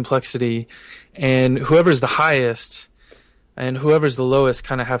gauging the complexity, and whoever's the highest and whoever's the lowest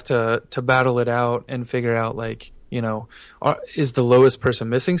kind of have to battle it out and figure out is the lowest person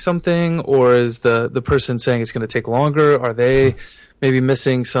missing something, or is the person saying it's going to take longer? Are they maybe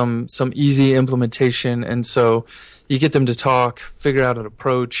missing some easy implementation? And so you get them to talk, figure out an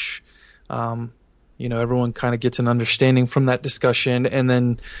approach. Everyone kind of gets an understanding from that discussion, and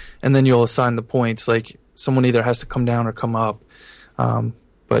then you'll assign the points. Someone either has to come down or come up.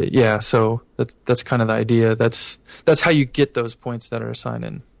 But yeah, so that's kind of the idea. That's how you get those points that are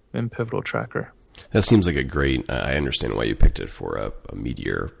assigned in Pivotal Tracker. That seems like a great. I understand why you picked it for a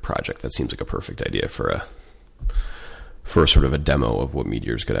Meteor project. That seems like a perfect idea for a sort of a demo of what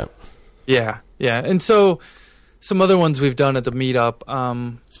Meteor's good at. Yeah. And so some other ones we've done at the meetup.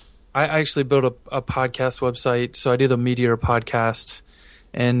 I actually built a podcast website, so I do the Meteor podcast,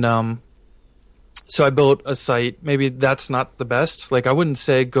 and so I built a site. Maybe that's not the best. I wouldn't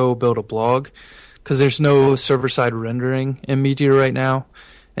say go build a blog, because there's no server-side rendering in Meteor right now.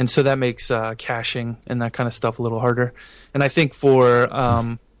 And so that makes caching and that kind of stuff a little harder. And I think for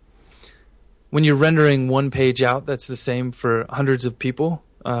when you're rendering one page out, that's the same for hundreds of people.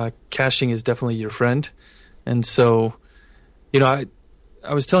 Caching is definitely your friend. And so, I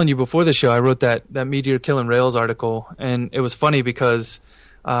was telling you before the show, I wrote that Meteor Killing Rails article, and it was funny because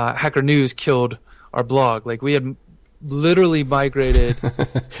Hacker News killed our blog. We had literally migrated.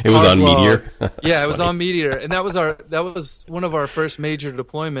 It was on blog. Meteor. Yeah, it was on Meteor, and that was one of our first major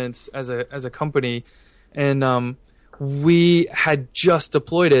deployments as a company, and we had just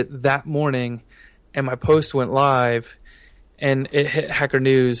deployed it that morning, and my post went live, and it hit Hacker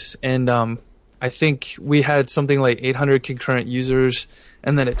News, and I think we had something like 800 concurrent users,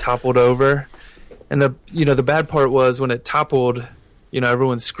 and then it toppled over, and the bad part was when it toppled,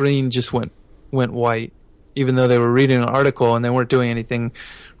 everyone's screen just went white. Even though they were reading an article and they weren't doing anything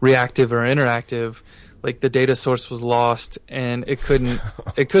reactive or interactive, the data source was lost, and it couldn't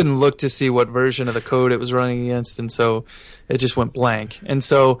look to see what version of the code it was running against, and so it just went blank. And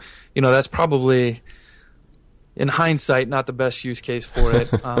so, that's probably, in hindsight, not the best use case for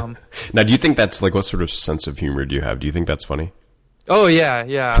it. Now, do you think that's what sort of sense of humor do you have? Do you think that's funny? Oh yeah.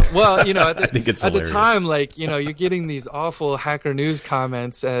 Well, I think it's hilarious. At the time, you're getting these awful Hacker News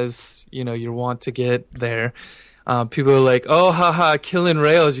comments as you want to get there. People are like, "Oh, haha, killing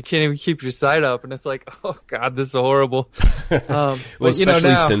Rails! You can't even keep your site up," and it's like, "Oh God, this is horrible." Well, especially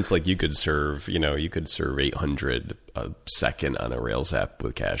now, since you could serve 800 a second on a Rails app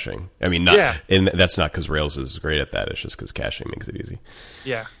with caching. I mean, and that's not because Rails is great at that. It's just because caching makes it easy.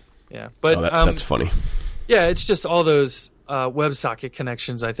 Yeah. But that's funny. Yeah, it's just all those WebSocket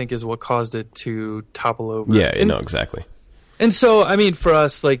connections, I think, is what caused it to topple over. Yeah, exactly. And so, I mean, for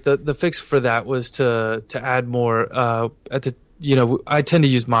us, the fix for that was to add more. I tend to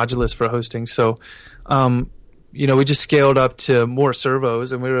use Modulus for hosting, so we just scaled up to more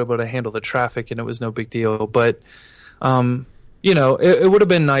servos, and we were able to handle the traffic, and it was no big deal. But it would have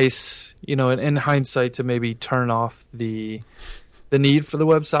been nice, in hindsight, to maybe turn off the need for the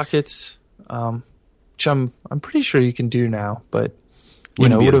WebSockets. Which I'm pretty sure you can do now, but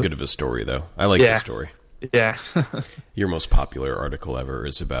wouldn't be as good of a story though. I like the story. Yeah. Your most popular article ever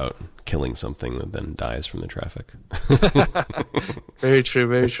is about killing something that then dies from the traffic. Very true.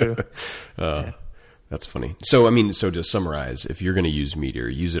 Very true. That's funny. So to summarize, if you're going to use Meteor,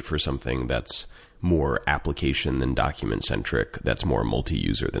 use it for something that's more application than document centric, that's more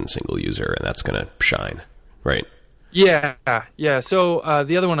multi-user than single user, and that's going to shine, right? Yeah. So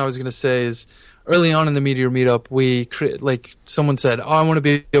the other one I was going to say is early on in the Meteor meetup, like someone said, "Oh, I want to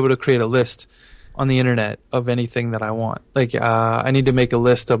be able to create a list on the internet of anything that I want. Like I need to make a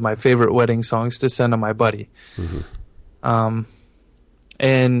list of my favorite wedding songs to send to my buddy." Mm-hmm.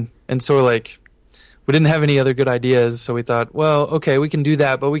 And so like we didn't have any other good ideas, so we thought, well, okay, we can do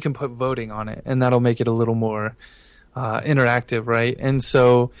that, but we can put voting on it, and that'll make it a little more interactive, right? And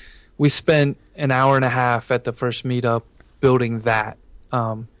so we spent an hour and a half at the first meetup building that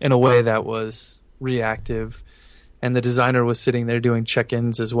in a way that was reactive, and the designer was sitting there doing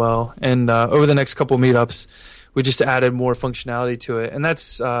check-ins as well. And over the next couple meetups, we just added more functionality to it, and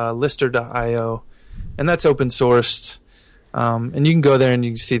that's lister.io, and that's open sourced. And you can go there and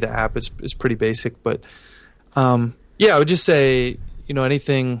you can see the app. It's pretty basic, but I would just say,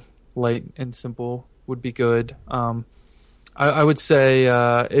 anything light and simple would be good. I would say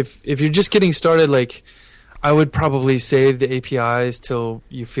if you're just getting started, like I would probably save the APIs till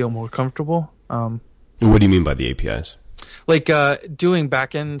you feel more comfortable. What do you mean by the APIs? Like doing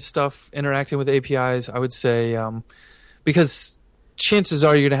backend stuff, interacting with APIs, I would say, because chances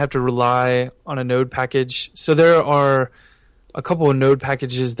are you're going to have to rely on a Node package. So there are a couple of Node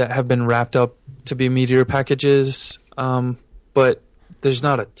packages that have been wrapped up to be Meteor packages, but there's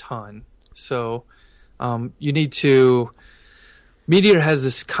not a ton. So you need to... Meteor has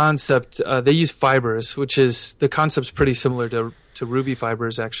this concept. They use fibers, which is... The concept's pretty similar to Ruby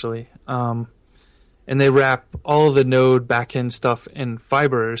fibers, actually. And they wrap all of the Node backend stuff in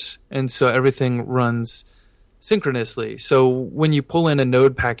fibers, and so everything runs synchronously. So when you pull in a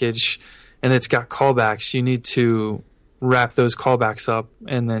Node package and it's got callbacks, you need to wrap those callbacks up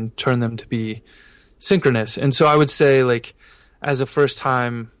and then turn them to be synchronous. And so I would say, like, as a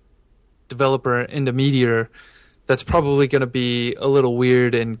first-time developer into Meteor, that's probably going to be a little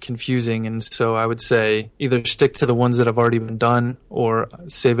weird and confusing. And so I would say either stick to the ones that have already been done or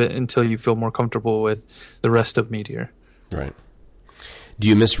save it until you feel more comfortable with the rest of Meteor. Right. Do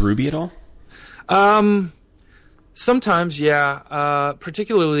you miss Ruby at all? Sometimes, yeah.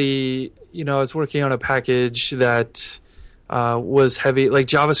 Particularly, I was working on a package that was heavy, like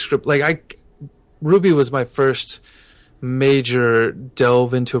JavaScript. Ruby was my first major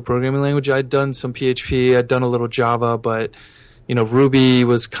delve into a programming language. I'd done some PHP, I'd done a little Java, but Ruby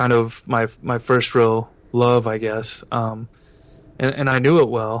was kind of my first real love, I guess. And I knew it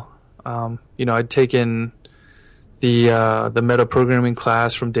well. I'd taken the meta programming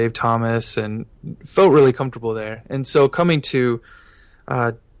class from Dave Thomas and felt really comfortable there. And so coming to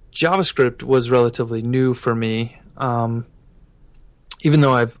JavaScript was relatively new for me. Even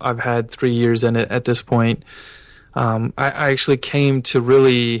though I've had 3 years in it at this point, I actually came to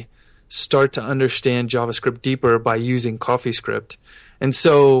really start to understand JavaScript deeper by using CoffeeScript. And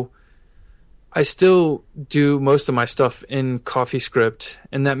so I still do most of my stuff in CoffeeScript,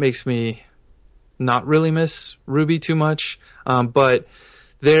 and that makes me not really miss Ruby too much. But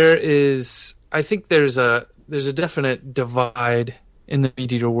I think there's a definite divide in the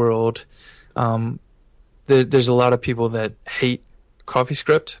Meteor world. There's a lot of people that hate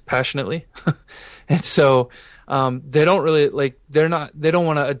CoffeeScript passionately. And so they don't really they don't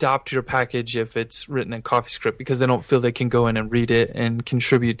want to adopt your package if it's written in CoffeeScript because they don't feel they can go in and read it and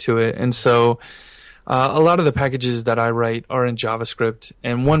contribute to it. And so a lot of the packages that I write are in JavaScript,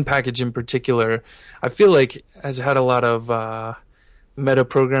 and one package in particular I feel like has had a lot of meta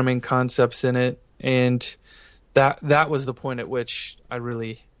programming concepts in it, and that was the point at which I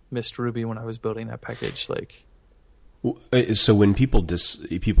really missed Ruby when I was building that package. So when people in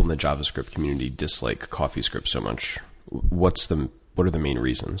the JavaScript community dislike CoffeeScript so much, what are the main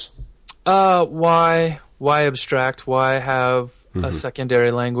reasons? Why abstract? Why have a secondary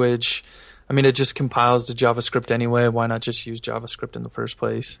language? I mean, it just compiles to JavaScript anyway. Why not just use JavaScript in the first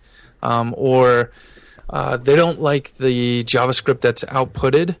place? Or they don't like the JavaScript that's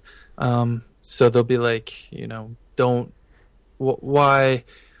outputted. So they'll be like,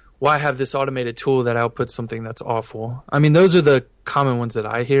 why have this automated tool that outputs something that's awful? I mean, those are the common ones that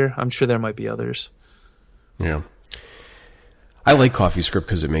I hear. I'm sure there might be others. Yeah. I like CoffeeScript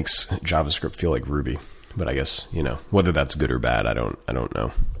because it makes JavaScript feel like Ruby. But I guess, whether that's good or bad, I don't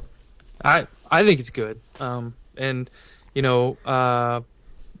know. I think it's good. This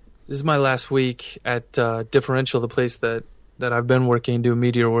is my last week at Differential, the place that I've been working, doing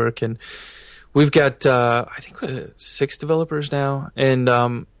Meteor work, and we've got, I think, 6 developers now,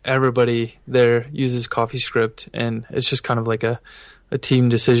 and everybody there uses CoffeeScript, and it's just kind of like a team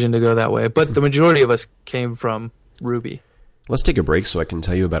decision to go that way. But the majority of us came from Ruby. Let's take a break so I can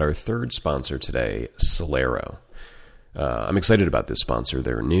tell you about our third sponsor today, Celero. I'm excited about this sponsor.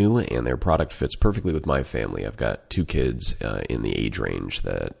 They're new, and their product fits perfectly with my family. I've got 2 kids in the age range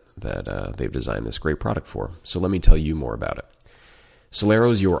that they've designed this great product for. So let me tell you more about it.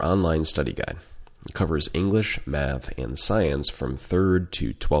 Celero is your online study guide. It covers English, math, and science from 3rd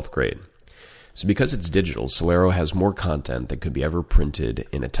to 12th grade. So because it's digital, Celero has more content than could be ever printed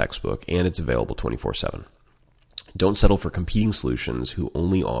in a textbook, and it's available 24/7. Don't settle for competing solutions who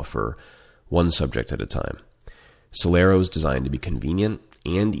only offer one subject at a time. Celero is designed to be convenient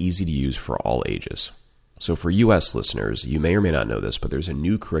and easy to use for all ages. So for U.S. listeners, you may or may not know this, but there's a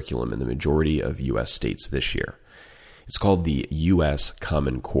new curriculum in the majority of U.S. states this year. It's called the U.S.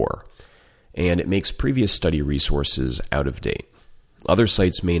 Common Core, and it makes previous study resources out of date. Other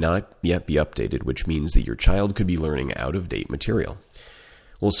sites may not yet be updated, which means that your child could be learning out-of-date material.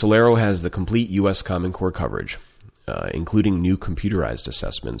 Well, Celero has the complete U.S. Common Core coverage, including new computerized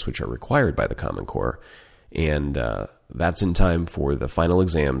assessments, which are required by the Common Core, and that's in time for the final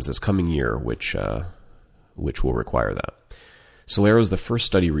exams this coming year, which will require that. Celero is the first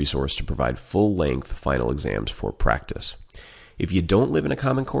study resource to provide full-length final exams for practice. If you don't live in a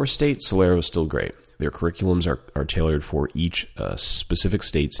Common Core state, Celero is still great. Their curriculums are tailored for each specific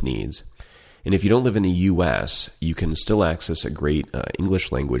state's needs. And if you don't live in the U.S., you can still access a great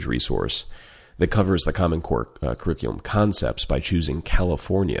English language resource that covers the Common Core curriculum concepts by choosing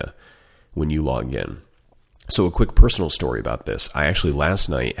California when you log in. So a quick personal story about this. I actually last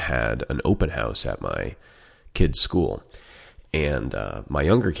night had an open house at my kid's school. And my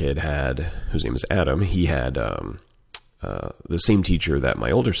younger kid whose name is Adam, he had the same teacher that my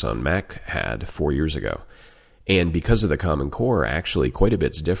older son, Mac, had 4 years ago. And because of the Common Core, actually quite a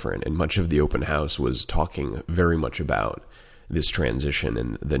bit's different. And much of the open house was talking very much about this transition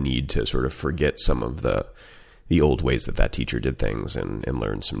and the need to sort of forget some of the old ways that teacher did things and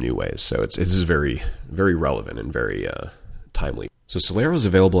learn some new ways. So this is very, very relevant and very timely. So Celero is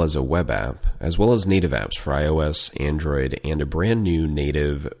available as a web app, as well as native apps for iOS, Android, and a brand new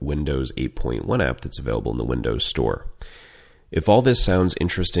native Windows 8.1 app that's available in the Windows Store. If all this sounds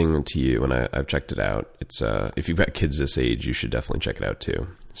interesting to you, and I've checked it out, it's if you've got kids this age, you should definitely check it out too.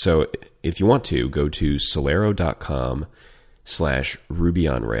 So if you want to, go to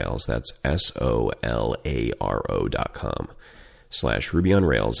Celero.com/RubyOnRails. That's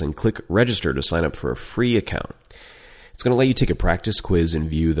SOLARO.com/RubyOnRails, and click register to sign up for a free account. It's going to let you take a practice quiz and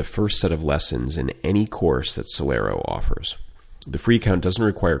view the first set of lessons in any course that Celero offers. The free account doesn't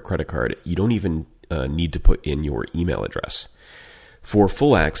require a credit card. You don't even need to put in your email address. For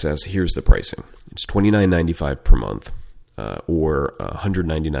full access, here's the pricing. It's $29.95 per month or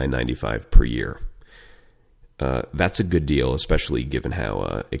 $199.95 per year. That's a good deal, especially given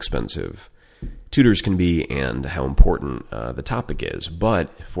how expensive tutors can be and how important the topic is.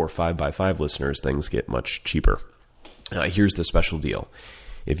 But for 5x5 listeners, things get much cheaper. Here's the special deal.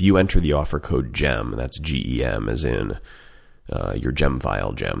 If you enter the offer code GEM, that's GEM as in your gem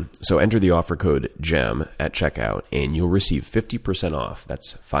file gem. So enter the offer code GEM at checkout and you'll receive 50% off.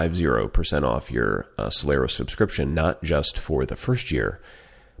 That's 50% off your Celero subscription, not just for the first year,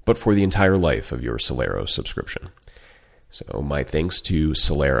 but for the entire life of your Celero subscription. So my thanks to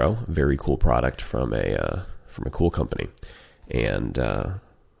Celero, very cool product from a cool company. And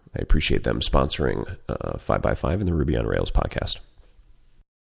I appreciate them sponsoring 5x5 and the Ruby on Rails podcast.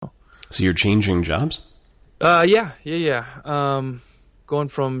 So you're changing jobs? Yeah. Going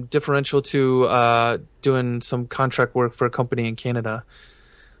from differential to doing some contract work for a company in Canada.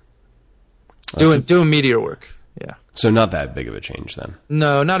 Doing Meteor work. Yeah. So not that big of a change then.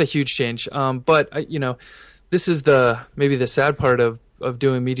 No, not a huge change. But this is maybe the sad part of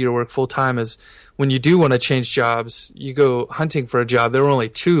doing Meteor work full time is when you do want to change jobs, you go hunting for a job. There were only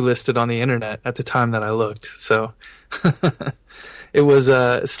 2 listed on the internet at the time that I looked. So it was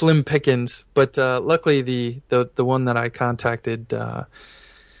slim pickings. But luckily the one that I contacted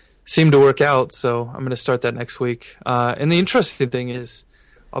seemed to work out. So I'm going to start that next week. And the interesting thing is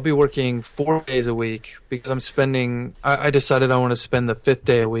I'll be working 4 days a week because I decided I want to spend the 5th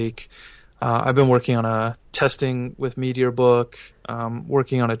day a week. I've been working on a testing with Meteor book,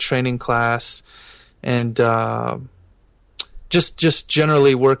 working on a training class, and just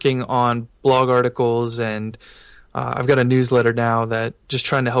generally working on blog articles. And I've got a newsletter now that just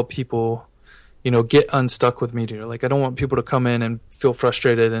trying to help people, get unstuck with Meteor. Like I don't want people to come in and feel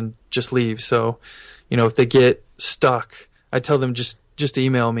frustrated and just leave. So, if they get stuck, I tell them just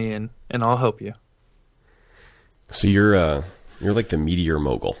email me and I'll help you. So you're like the Meteor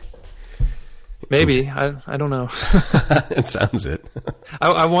mogul. Maybe. I don't know. It sounds it.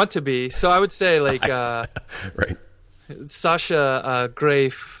 I want to be. So I would say like... right. Sasha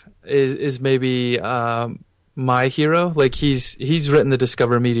Grafe is maybe my hero. Like he's written the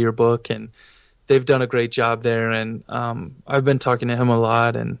Discover Meteor book, and they've done a great job there. And I've been talking to him a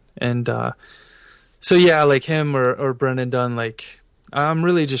lot, and so yeah, like him or Brendan Dunn. Like I'm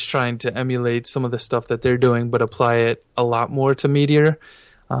really just trying to emulate some of the stuff that they're doing, but apply it a lot more to Meteor,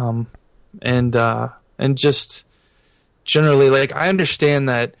 and just generally, like I understand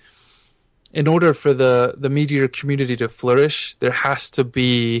that in order for the Meteor community to flourish, there has to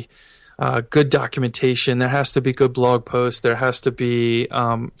be good documentation. There has to be good blog posts. There has to be,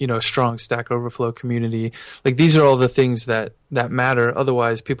 a strong Stack Overflow community. Like these are all the things that matter.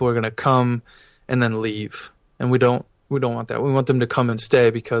 Otherwise, people are going to come and then leave, and we don't want that. We want them to come and stay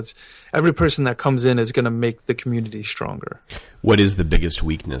because every person that comes in is going to make the community stronger. What is the biggest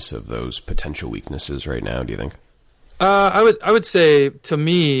weakness of those potential weaknesses right now, do you think? I would say to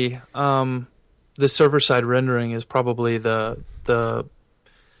me, the server side rendering is probably the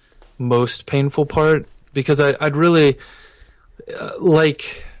most painful part because I'd really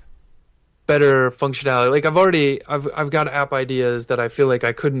like better functionality. Like I've got app ideas that I feel like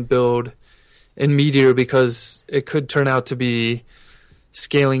I couldn't build in Meteor because it could turn out to be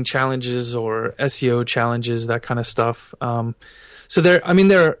scaling challenges or SEO challenges, that kind of stuff. So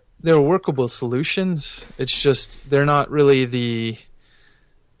they're workable solutions. It's just they're not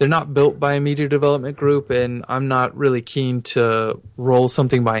built by a Meteor development group, and I'm not really keen to roll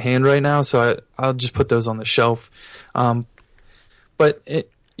something by hand right now. So I'll just put those on the shelf. But for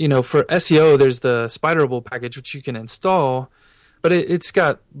SEO, there's the Spiderable package which you can install, but it's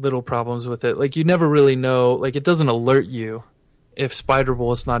got little problems with it. Like you never really know. Like it doesn't alert you if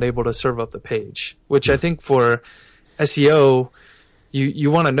Spiderable is not able to serve up the page, which I think for SEO.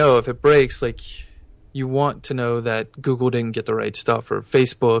 You want to know if it breaks, like you want to know that Google didn't get the right stuff or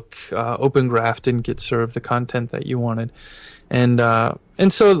Facebook, Open Graph didn't get served the content that you wanted. And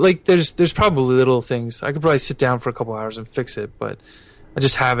so like there's probably little things. I could probably sit down for a couple hours and fix it, but I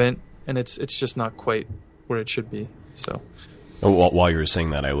just haven't, and it's just not quite where it should be. So while you were saying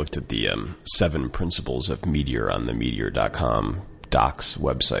that, I looked at the 7 principles of Meteor on the Meteor.com docs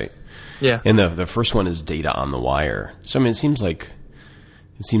website. Yeah. And the first one is data on the wire. So I mean it seems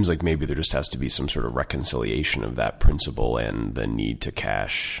like maybe there just has to be some sort of reconciliation of that principle and the need to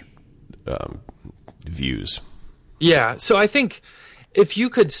cache views. Yeah. So I think if you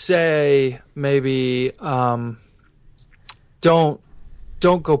could say maybe don't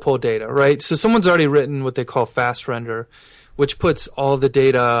go pull data, right? So someone's already written what they call fast render, which puts all the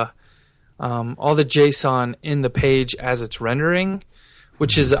data, all the JSON in the page as it's rendering,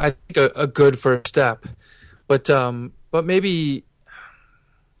 which is I think a good first step. But maybe.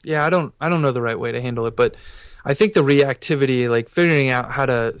 Yeah, I don't know the right way to handle it, but I think the reactivity, like figuring out how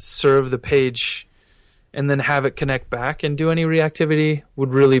to serve the page and then have it connect back and do any reactivity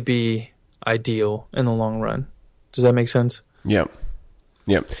would really be ideal in the long run. Does that make sense? Yeah.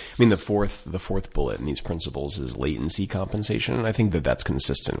 Yeah. I mean, the fourth bullet in these principles is latency compensation, and I think that's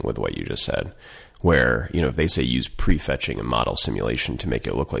consistent with what you just said, where, if they say use prefetching and model simulation to make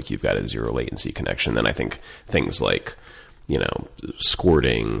it look like you've got a zero latency connection, then I think things like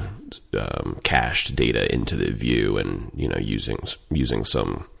squirting cached data into the view and, using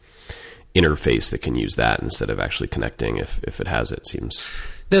some interface that can use that instead of actually connecting if it has it seems.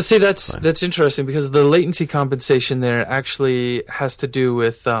 Now, see, that's interesting because the latency compensation there actually has to do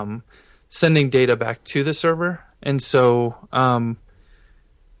with sending data back to the server. And so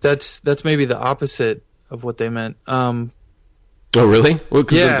that's maybe the opposite of what they meant. Oh, really? Well,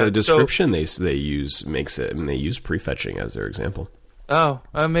 because the description they use makes it. I mean, they use prefetching as their example. Oh,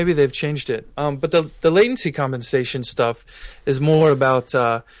 maybe they've changed it. But the latency compensation stuff is more about.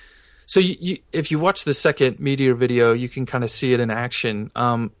 So if you watch the second Meteor video, you can kind of see it in action.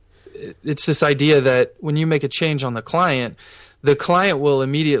 It's this idea that when you make a change on the client will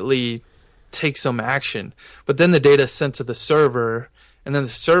immediately take some action, but then the data is sent to the server. And then the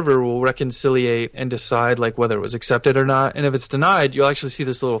server will reconciliate and decide like whether it was accepted or not. And if it's denied, you'll actually see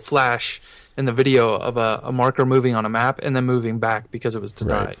this little flash in the video of a marker moving on a map and then moving back because it was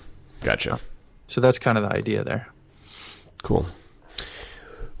denied. Right. Gotcha. So that's kind of the idea there. Cool.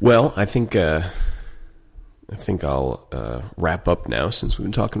 Well, I think I'll wrap up now since we've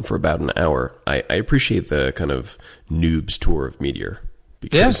been talking for about an hour. I appreciate the kind of noob's tour of Meteor.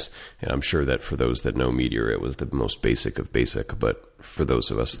 Because I'm sure that for those that know Meteor, it was the most basic of basic. But for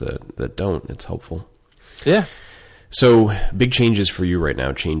those of us that don't, it's helpful. Yeah. So big changes for you right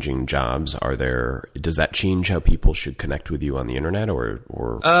now, changing jobs. Does that change how people should connect with you on the internet or?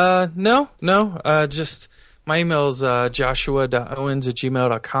 No. Just My email's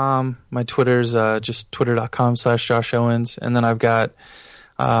joshua.owens@gmail.com. My Twitter's just twitter.com/joshowens. And then I've got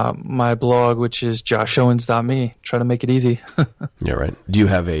my blog, which is joshowens.me. Try to make it easy. Yeah, right. Do you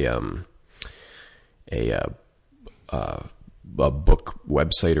have a book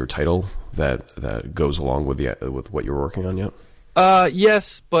website or title that goes along with what you're working on yet?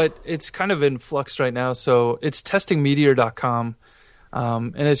 Yes, but it's kind of in flux right now. So it's testingmeteor.com.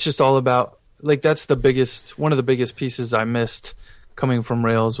 And it's just all about, like, that's one of the biggest pieces I missed coming from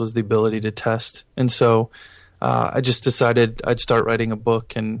Rails was the ability to test. And so I just decided I'd start writing a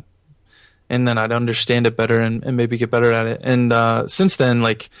book and then I'd understand it better and maybe get better at it. And since then,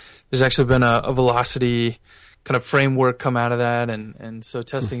 like, there's actually been a velocity kind of framework come out of that. And so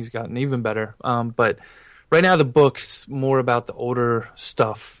testing's gotten even better. But right now the book's more about the older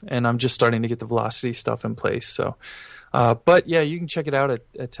stuff, and I'm just starting to get the velocity stuff in place. So, but yeah, you can check it out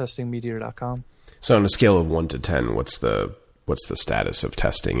at testingmeteor.com. So on a scale of 1 to 10, what's the status of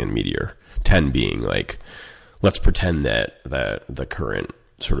testing in Meteor? 10 being like, let's pretend that the current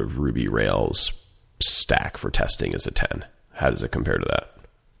sort of Ruby Rails stack for testing is a 10. How does it compare to that?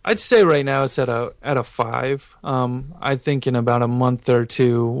 I'd say right now it's at a 5. I think in about a month or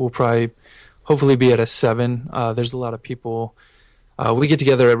two we'll probably hopefully be at a 7. There's a lot of people. We get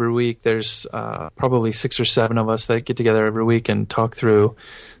together every week. There's probably 6 or 7 of us that get together every week and talk through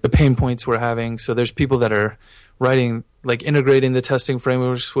the pain points we're having. So there's people that are writing, like, integrating the testing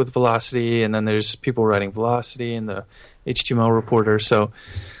frameworks with Velocity, and then there's people writing Velocity and the HTML reporter. So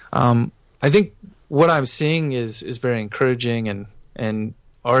I think what I'm seeing is very encouraging and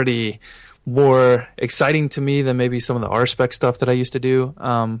already more exciting to me than maybe some of the RSpec stuff that I used to do.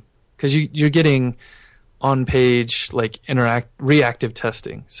 Because you're getting on-page, like, reactive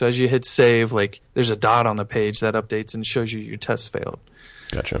testing. So as you hit save, like, there's a dot on the page that updates and shows you your test failed.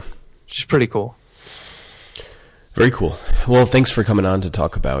 Gotcha. Which is pretty cool. Very cool. Well, thanks for coming on to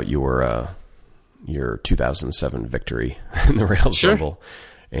talk about your 2007 victory in the Rails Rumble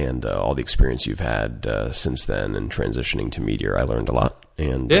and all the experience you've had since then and transitioning to Meteor. I learned a lot.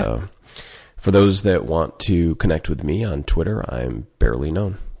 And for those that want to connect with me on Twitter, I'm barely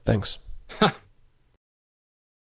known. Thanks.